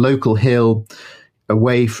a local hill,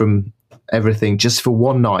 away from everything, just for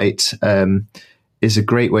one night, is a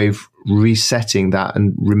great way of resetting that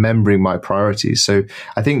and remembering my priorities. So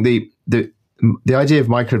I think the idea of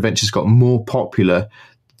micro adventures got more popular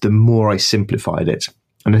the more I simplified it.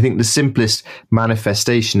 And I think the simplest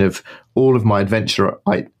manifestation of all of my adventure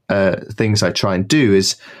things I try and do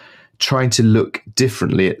is trying to look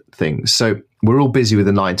differently at things. So we're all busy with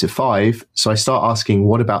a 9 to 5. So I start asking,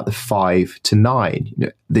 what about the 5 to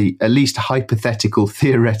 9? The at least hypothetical,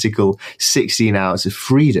 theoretical 16 hours of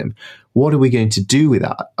freedom. What are we going to do with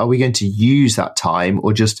that? Are we going to use that time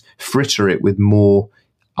or just fritter it with more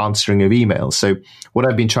answering of emails? So what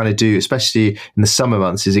I've been trying to do, especially in the summer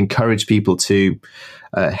months, is encourage people to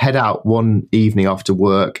head out one evening after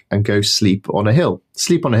work and go sleep on a hill,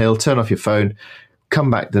 turn off your phone,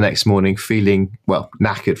 come back the next morning feeling, well,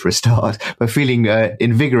 knackered for a start, but feeling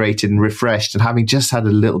invigorated and refreshed and having just had a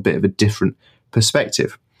little bit of a different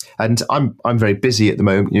perspective. And I'm very busy at the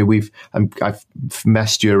moment. I've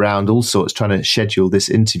messed you around all sorts trying to schedule this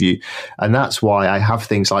interview. And that's why I have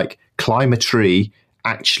things like climb a tree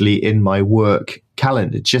actually in my work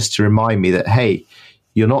calendar, just to remind me that, hey,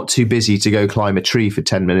 you're not too busy to go climb a tree for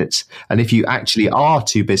 10 minutes. And if you actually are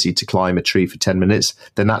too busy to climb a tree for 10 minutes,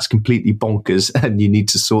 then that's completely bonkers and you need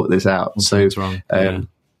to sort this out. That's wrong.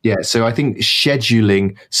 So I think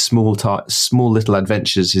scheduling small little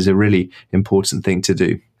adventures is a really important thing to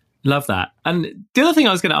do. Love that. And the other thing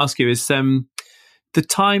I was going to ask you is the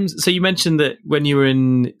times. So you mentioned that when you were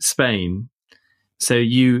in Spain, so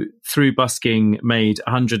you, through busking, made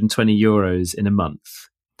 120 euros in a month.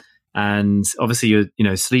 And obviously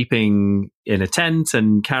you're sleeping in a tent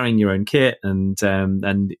and carrying your own kit and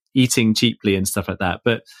eating cheaply and stuff like that.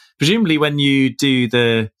 But presumably when you do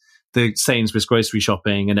the Sainsbury's grocery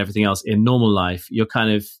shopping and everything else in normal life,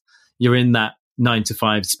 you're in that 9 to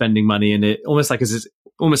 5 spending money, and it almost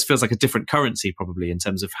feels like a different currency probably in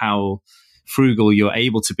terms of how frugal you're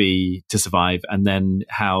able to be to survive, and then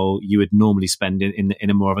how you would normally spend in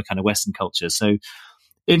a more of a kind of Western culture. So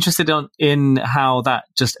interested in how that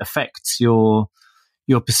just affects your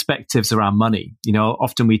perspectives around money.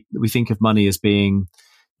 Often we think of money as being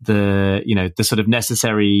the sort of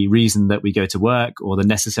necessary reason that we go to work, or the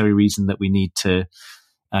necessary reason that we need to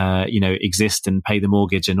exist and pay the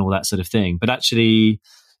mortgage and all that sort of thing. But actually,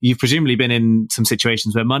 you've presumably been in some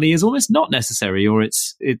situations where money is almost not necessary, or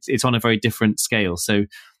it's on a very different scale. So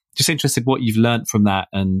just interested what you've learned from that,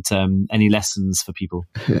 and any lessons for people.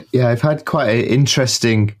 Yeah, I've had quite an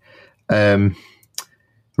interesting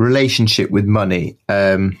relationship with money.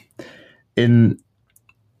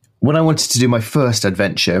 When I wanted to do my first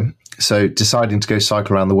adventure, so deciding to go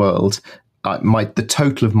cycle around the world, the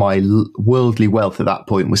total of my worldly wealth at that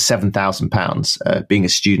point was £7,000, being a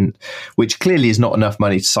student, which clearly is not enough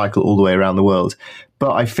money to cycle all the way around the world.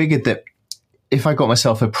 But I figured that if I got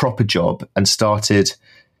myself a proper job and started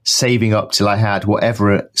saving up till I had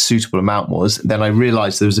whatever a suitable amount was, then I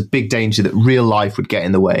realized there was a big danger that real life would get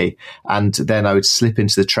in the way. And then I would slip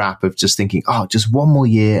into the trap of just thinking, just one more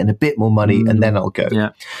year and a bit more money, and then I'll go.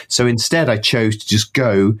 Yeah. So instead, I chose to just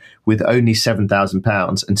go with only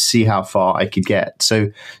 £7,000 and see how far I could get. So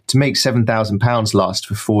to make £7,000 last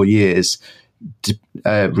for 4 years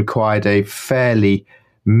required a fairly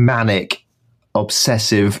manic,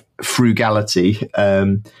 obsessive frugality,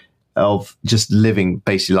 of just living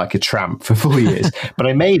basically like a tramp for 4 years. But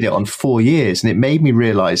I made it on 4 years, and it made me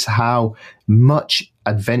realize how much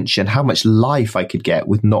adventure and how much life I could get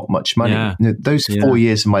with not much money. Yeah. Those 4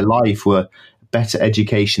 years of my life were better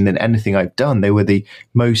education than anything I've done. They were the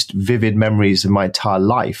most vivid memories of my entire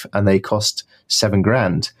life, and they cost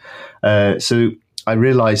 $7,000. So I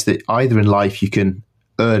realized that either in life you can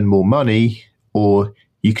earn more money, or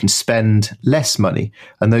you can spend less money.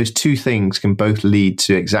 And those two things can both lead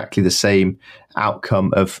to exactly the same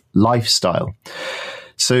outcome of lifestyle.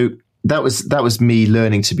 So that was me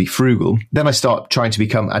learning to be frugal. Then I start trying to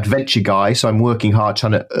become adventure guy. So I'm working hard,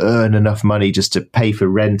 trying to earn enough money just to pay for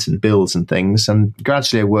rent and bills and things. And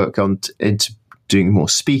gradually I work on into doing more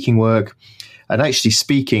speaking work, and actually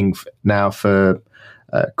speaking now for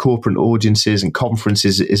corporate audiences and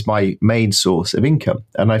conferences is my main source of income.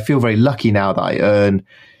 And I feel very lucky now that I earn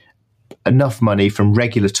enough money from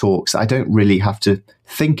regular talks that I don't really have to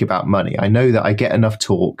think about money. I know that I get enough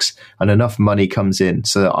talks and enough money comes in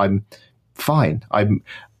so that I'm fine. I'm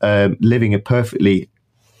living a perfectly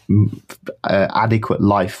adequate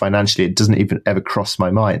life financially. It doesn't even ever cross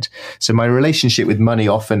my mind. So my relationship with money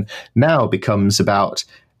often now becomes about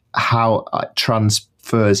how it transfers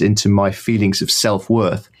into my feelings of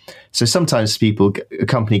self-worth. So sometimes a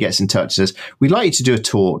company gets in touch and says, we'd like you to do a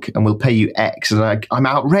talk and we'll pay you X. And I'm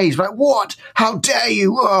outraged, like, what? How dare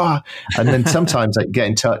you? Oh. And then sometimes I get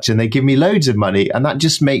in touch and they give me loads of money, and that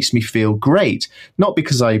just makes me feel great. Not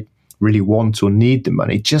because I really want or need the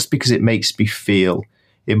money, just because it makes me feel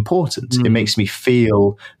important. It makes me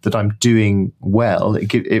feel that I'm doing well.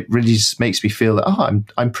 It really just makes me feel that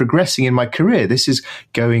I'm progressing in my career. This is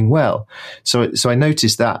going well. So I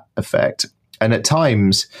noticed that effect. And at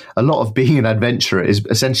times, a lot of being an adventurer is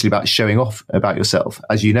essentially about showing off about yourself.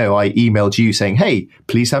 As you know, I emailed you saying, hey,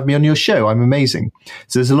 please have me on your show. I'm amazing.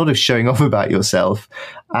 So there's a lot of showing off about yourself.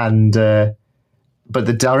 And but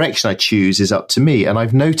the direction I choose is up to me. And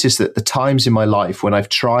I've noticed that the times in my life when I've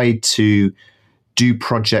tried to do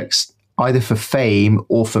projects either for fame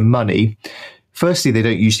or for money, firstly, they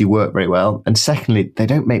don't usually work very well. And secondly, they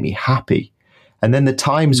don't make me happy. And then the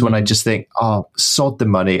times when I just think, sod the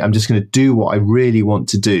money, I'm just going to do what I really want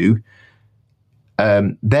to do.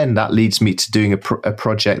 Then that leads me to doing a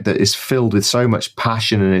project that is filled with so much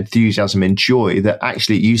passion and enthusiasm and joy that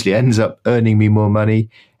actually it usually ends up earning me more money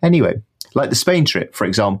anyway. Like the Spain trip, for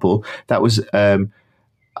example, that was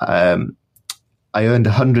I earned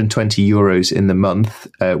 120 euros in the month,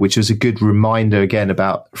 which was a good reminder again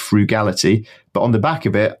about frugality. But on the back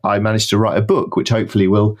of it, I managed to write a book, which hopefully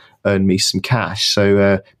will earn me some cash.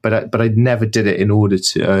 So, but I never did it in order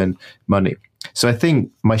to earn money. So I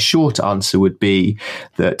think my short answer would be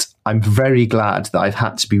that I'm very glad that I've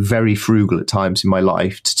had to be very frugal at times in my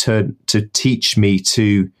life to teach me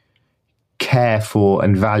to care for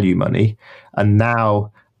and value money. And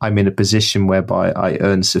now I'm in a position whereby I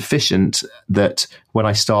earn sufficient that when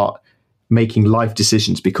I start making life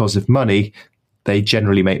decisions because of money, they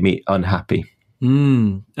generally make me unhappy.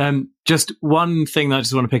 Just one thing that I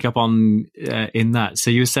just want to pick up on in that. So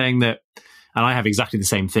you were saying that, and I have exactly the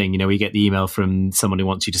same thing. You know, we get the email from someone who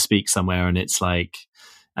wants you to speak somewhere, and it's like,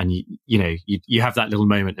 and you have that little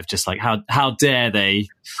moment of just like, how dare they?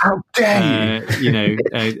 How dare you?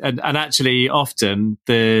 And actually, often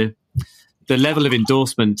the the level of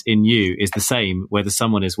endorsement in you is the same whether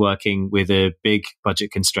someone is working with a big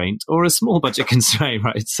budget constraint or a small budget constraint,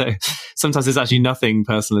 right? So sometimes there's actually nothing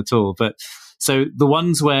personal at all. But so the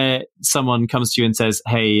ones where someone comes to you and says,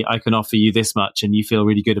 hey, I can offer you this much, and you feel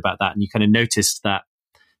really good about that, and you kind of noticed that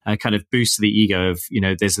kind of boost to the ego of,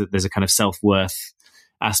 there's a kind of self-worth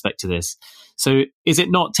aspect to this. So is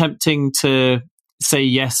it not tempting to say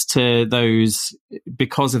yes to those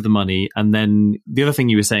because of the money? And then the other thing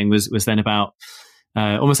you were saying was then about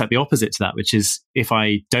almost like the opposite to that, which is if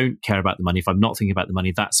I don't care about the money, if I'm not thinking about the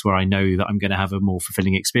money, that's where I know that I'm going to have a more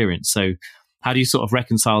fulfilling experience. So how do you sort of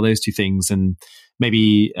reconcile those two things? And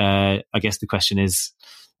maybe I guess the question is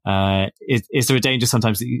there a danger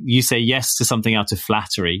sometimes that you say yes to something out of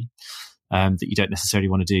flattery that you don't necessarily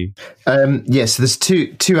want to do? Yes, there's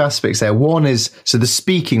two aspects there. One is, so the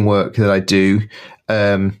speaking work that I do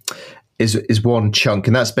is one chunk,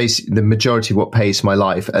 and that's basically the majority of what pays my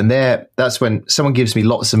life. And that's when someone gives me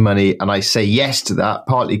lots of money and I say yes to that,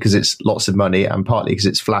 partly because it's lots of money and partly because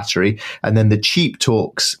it's flattery. And then the cheap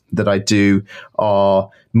talks that I do are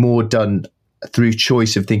more done through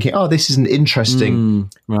choice of thinking, oh, this is an interesting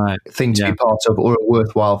thing to be part of, or a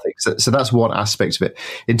worthwhile thing. So that's one aspect of it.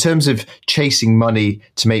 In terms of chasing money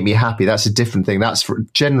to make me happy, that's a different thing. That's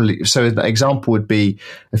generally, so an example would be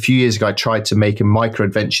a few years ago, I tried to make a micro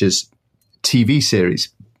adventures TV series.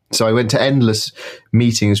 So I went to endless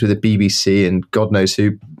meetings with the BBC and God knows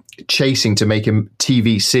who, chasing to make a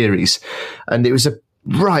TV series. And it was a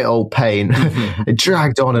right old pain. It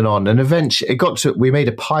dragged on. And eventually we made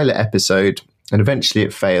a pilot episode and eventually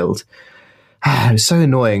it failed. It was so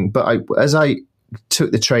annoying. But as I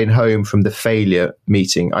took the train home from the failure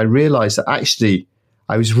meeting, I realized that actually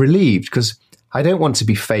I was relieved, because I don't want to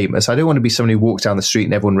be famous. I don't want to be someone who walks down the street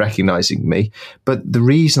and everyone recognizing me. But the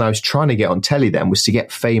reason I was trying to get on telly then was to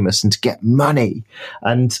get famous and to get money.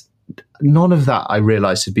 And none of that, I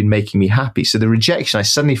realized, had been making me happy. So the rejection, I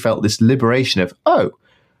suddenly felt this liberation of, oh,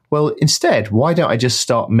 well, instead, why don't I just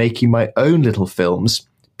start making my own little films,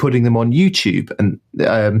 putting them on YouTube?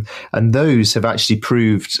 And those have actually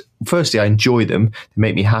proved, firstly, I enjoy them. They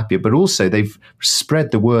make me happier, but also they've spread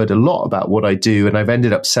the word a lot about what I do. And I've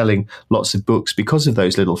ended up selling lots of books because of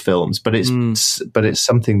those little films. But it's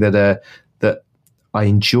something that I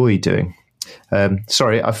enjoy doing.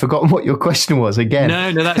 Sorry, I've forgotten what your question was again.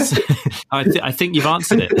 No, that's. I think you've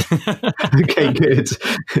answered it. Okay, good.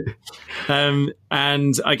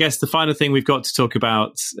 And I guess the final thing we've got to talk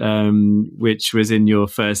about, which was in your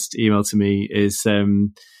first email to me, is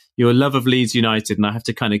your love of Leeds United, and I have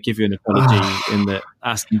to kind of give you an apology in that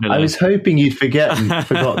Aston Villa. I was hoping you'd forgotten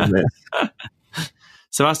this.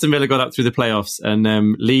 So Aston Villa got up through the playoffs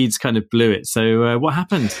and Leeds kind of blew it. So what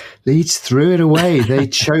happened? Leeds threw it away. They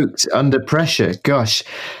choked under pressure. Gosh.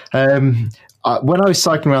 When I was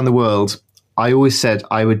cycling around the world, I always said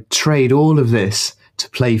I would trade all of this to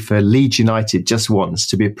play for Leeds United just once,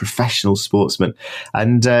 to be a professional sportsman.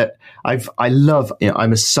 And I'm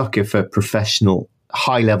a sucker for professional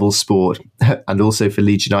high-level sport, and also for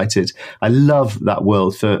Leeds United. I love that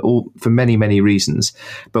world for many, many reasons.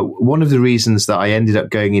 But one of the reasons that I ended up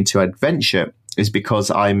going into adventure is because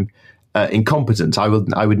I'm incompetent. I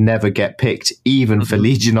would never get picked, even for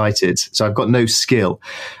Leeds United. So I've got no skill.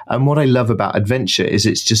 And what I love about adventure is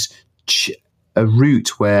it's just a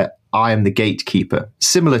route where I am the gatekeeper,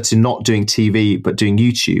 similar to not doing TV, but doing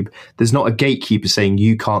YouTube. There's not a gatekeeper saying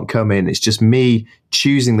you can't come in. It's just me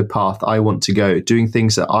choosing the path I want to go, doing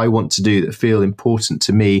things that I want to do that feel important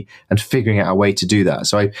to me, and figuring out a way to do that.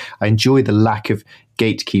 So I enjoy the lack of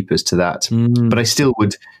gatekeepers to that, but I still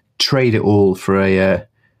would trade it all for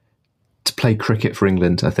to play cricket for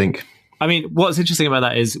England, I think. I mean, what's interesting about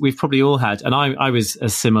that is we've probably all had, and I was a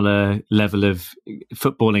similar level of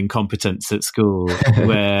footballing competence at school,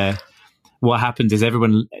 where what happens is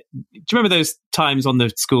everyone, do you remember those times on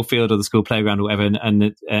the school field or the school playground or whatever,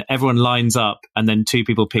 and everyone lines up and then two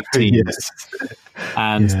people pick teams. Yes.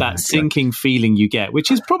 And that sinking feeling you get,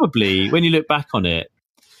 which is probably, when you look back on it,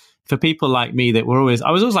 for people like me that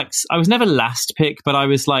I was never last pick, but I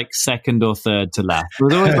was like second or third to last. I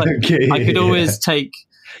was always like, I could always take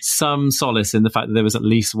some solace in the fact that there was at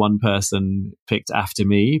least one person picked after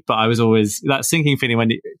me, but I was always that sinking feeling when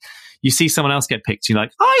you see someone else get picked, you're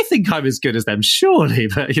like, I think I'm as good as them, surely,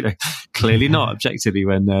 but clearly not objectively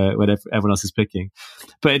when everyone else is picking.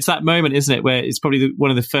 But it's that moment, isn't it, where it's probably one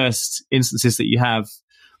of the first instances that you have,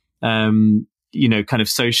 kind of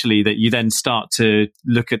socially, that you then start to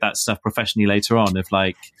look at that stuff professionally later on, of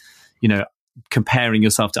like, comparing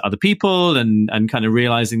yourself to other people and kind of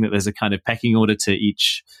realizing that there's a kind of pecking order to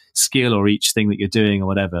each skill or each thing that you're doing or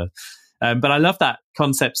whatever. But I love that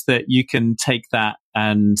concept that you can take that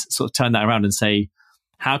and sort of turn that around and say,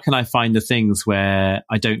 how can I find the things where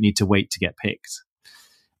I don't need to wait to get picked?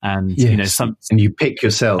 And and you pick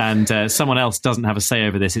yourself, and someone else doesn't have a say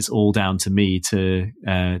over this. It's all down to me to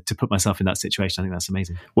put myself in that situation. I think that's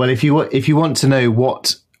amazing. Well, if you want to know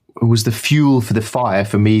what was the fuel for the fire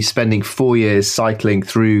for me spending 4 years cycling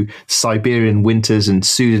through Siberian winters and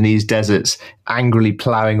Sudanese deserts, angrily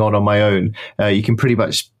ploughing on my own, you can pretty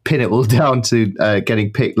much pin it all down to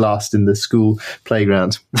getting picked last in the school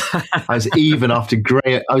playground. I was even after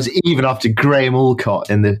Graham Alcott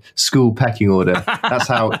in the school pecking order. That's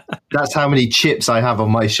how many chips I have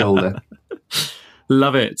on my shoulder.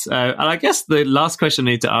 Love it. And I guess the last question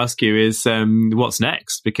I need to ask you is what's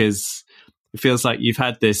next? Because it feels like you've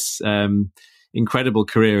had this incredible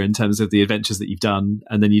career in terms of the adventures that you've done,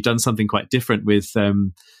 and then you've done something quite different with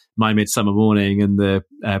My Midsummer Morning and the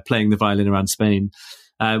playing the violin around Spain.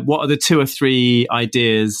 What are the 2 or 3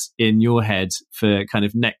 ideas in your head for kind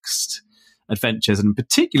of next adventures, and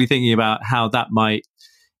particularly thinking about how that might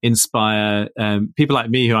inspire people like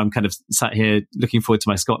me, who I'm kind of sat here looking forward to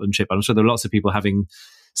my Scotland trip. I'm sure there are lots of people having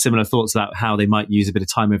similar thoughts about how they might use a bit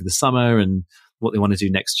of time over the summer and what they want to do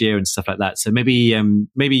next year and stuff like that. So maybe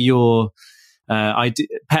your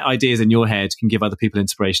pet ideas in your head can give other people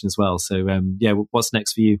inspiration as well. So what's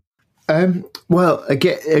next for you? Well,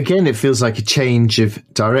 again, it feels like a change of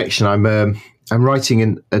direction. I'm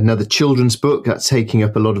writing another children's book that's taking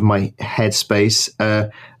up a lot of my headspace.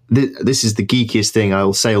 This is the geekiest thing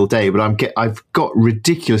I'll say all day, but I've got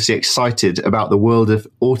ridiculously excited about the world of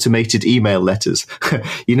automated email letters.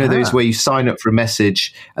 Those where you sign up for a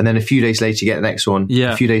message and then a few days later you get the next one.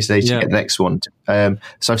 Yeah. A few days later you get the next one.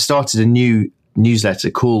 So I've started a new newsletter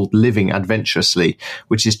called Living Adventurously,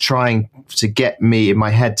 which is trying to get me in my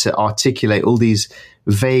head to articulate all these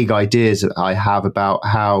vague ideas that I have about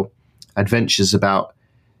how adventure's about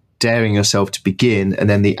daring yourself to begin, and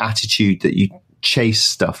then the attitude that you chase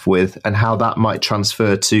stuff with, and how that might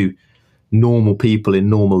transfer to normal people in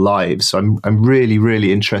normal lives. So I'm really,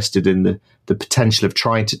 really interested in the potential of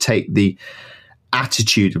trying to take the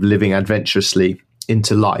attitude of living adventurously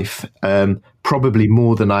into life, probably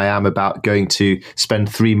more than I am about going to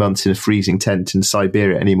spend 3 months in a freezing tent in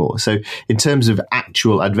Siberia anymore. So in terms of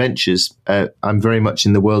actual adventures, I'm very much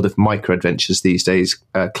in the world of micro adventures these days,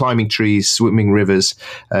 climbing trees, swimming rivers,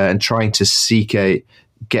 and trying to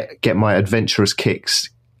get my adventurous kicks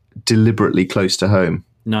deliberately close to home.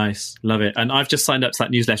 Nice. Love it. And I've just signed up to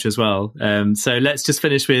that newsletter as well. So let's just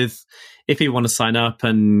finish with, if you want to sign up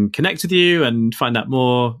and connect with you and find out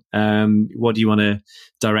more, what do you want to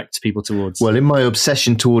direct people towards? Well, in my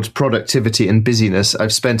obsession towards productivity and busyness,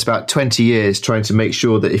 I've spent about 20 years trying to make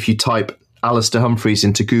sure that if you type Alastair Humphreys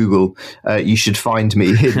into Google, you should find me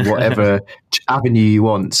in whatever avenue you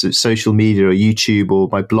want. So social media or YouTube or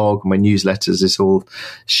my blog, my newsletters, this all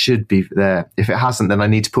should be there. If it hasn't, then I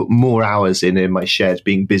need to put more hours in my shed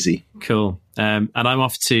being busy. Cool. And I'm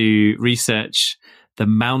off to research the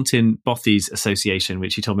Mountain Bothies Association,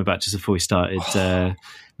 which you told me about just before we started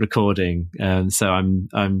recording. So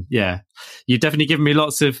I'm you've definitely given me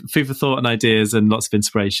lots of food for thought and ideas and lots of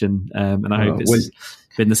inspiration. And I hope it's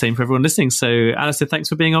been the same for everyone listening. So Alastair, thanks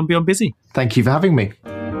for being on Beyond Busy. Thank you for having me.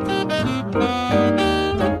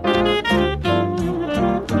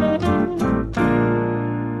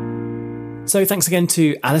 So thanks again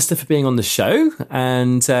to Alastair for being on the show,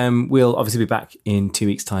 and we'll obviously be back in 2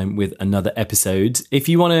 weeks' time with another episode. If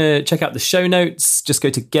you want to check out the show notes, just go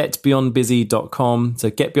to getbeyondbusy.com.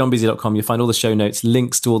 So getbeyondbusy.com, you'll find all the show notes,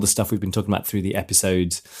 links to all the stuff we've been talking about through the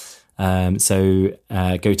episode. So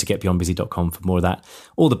go to getbeyondbusy.com for more of that.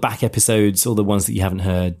 All the back episodes, all the ones that you haven't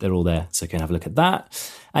heard, they're all there. So go and have a look at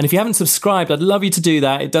that. And if you haven't subscribed, I'd love you to do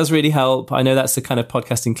that. It does really help. I know that's the kind of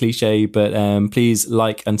podcasting cliche, but please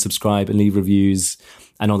like and subscribe and leave reviews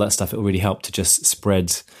and all that stuff. It will really help to just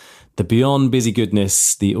spread the Beyond Busy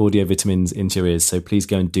goodness, the audio vitamins into your ears. So please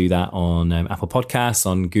go and do that on Apple Podcasts,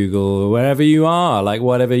 on Google, wherever you are, like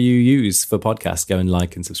whatever you use for podcasts. Go and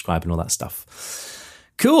like and subscribe and all that stuff.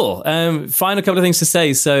 Cool. Final couple of things to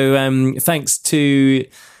say. So thanks to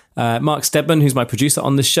Mark Stedman, who's my producer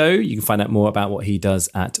on the show. You can find out more about what he does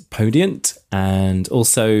at Podient. And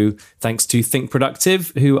also thanks to Think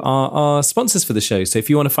Productive, who are our sponsors for the show. So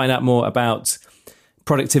if you want to find out more about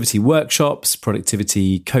productivity workshops,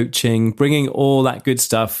 productivity coaching, bringing all that good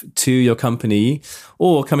stuff to your company,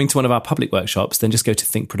 or coming to one of our public workshops, then just go to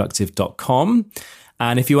thinkproductive.com.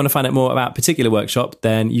 And if you want to find out more about a particular workshop,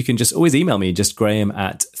 then you can just always email me, just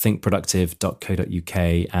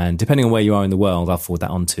graham@thinkproductive.co.uk. And depending on where you are in the world, I'll forward that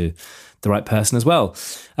on to the right person as well.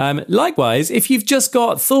 Likewise, if you've just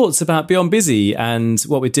got thoughts about Beyond Busy and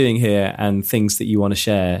what we're doing here and things that you want to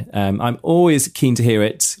share, I'm always keen to hear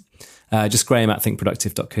it. Just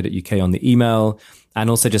graham@thinkproductive.co.uk on the email, and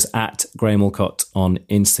also just at Graham Alcott on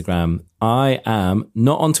Instagram. I am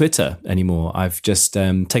not on Twitter anymore. I've just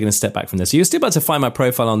taken a step back from there. So you're still about to find my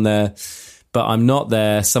profile on there, but I'm not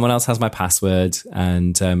there. Someone else has my password,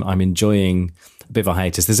 and I'm enjoying a bit of a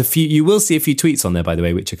hiatus. There's a few, you will see a few tweets on there, by the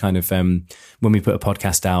way, which are kind of, when we put a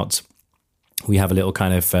podcast out, we have a little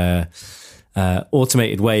kind of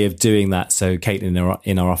automated way of doing that. So Caitlin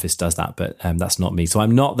in our office does that, but that's not me. So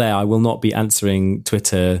I'm not there. I will not be answering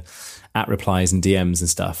Twitter at replies and DMs and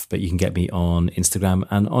stuff, but you can get me on Instagram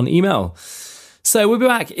and on email. So we'll be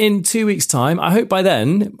back in 2 weeks' time. I hope by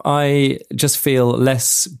then I just feel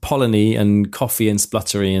less pollen-y and coffee and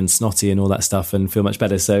spluttery and snotty and all that stuff and feel much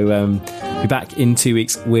better. So be back in 2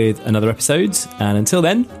 weeks with another episode. And until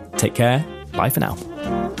then, take care. Bye for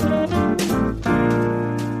now.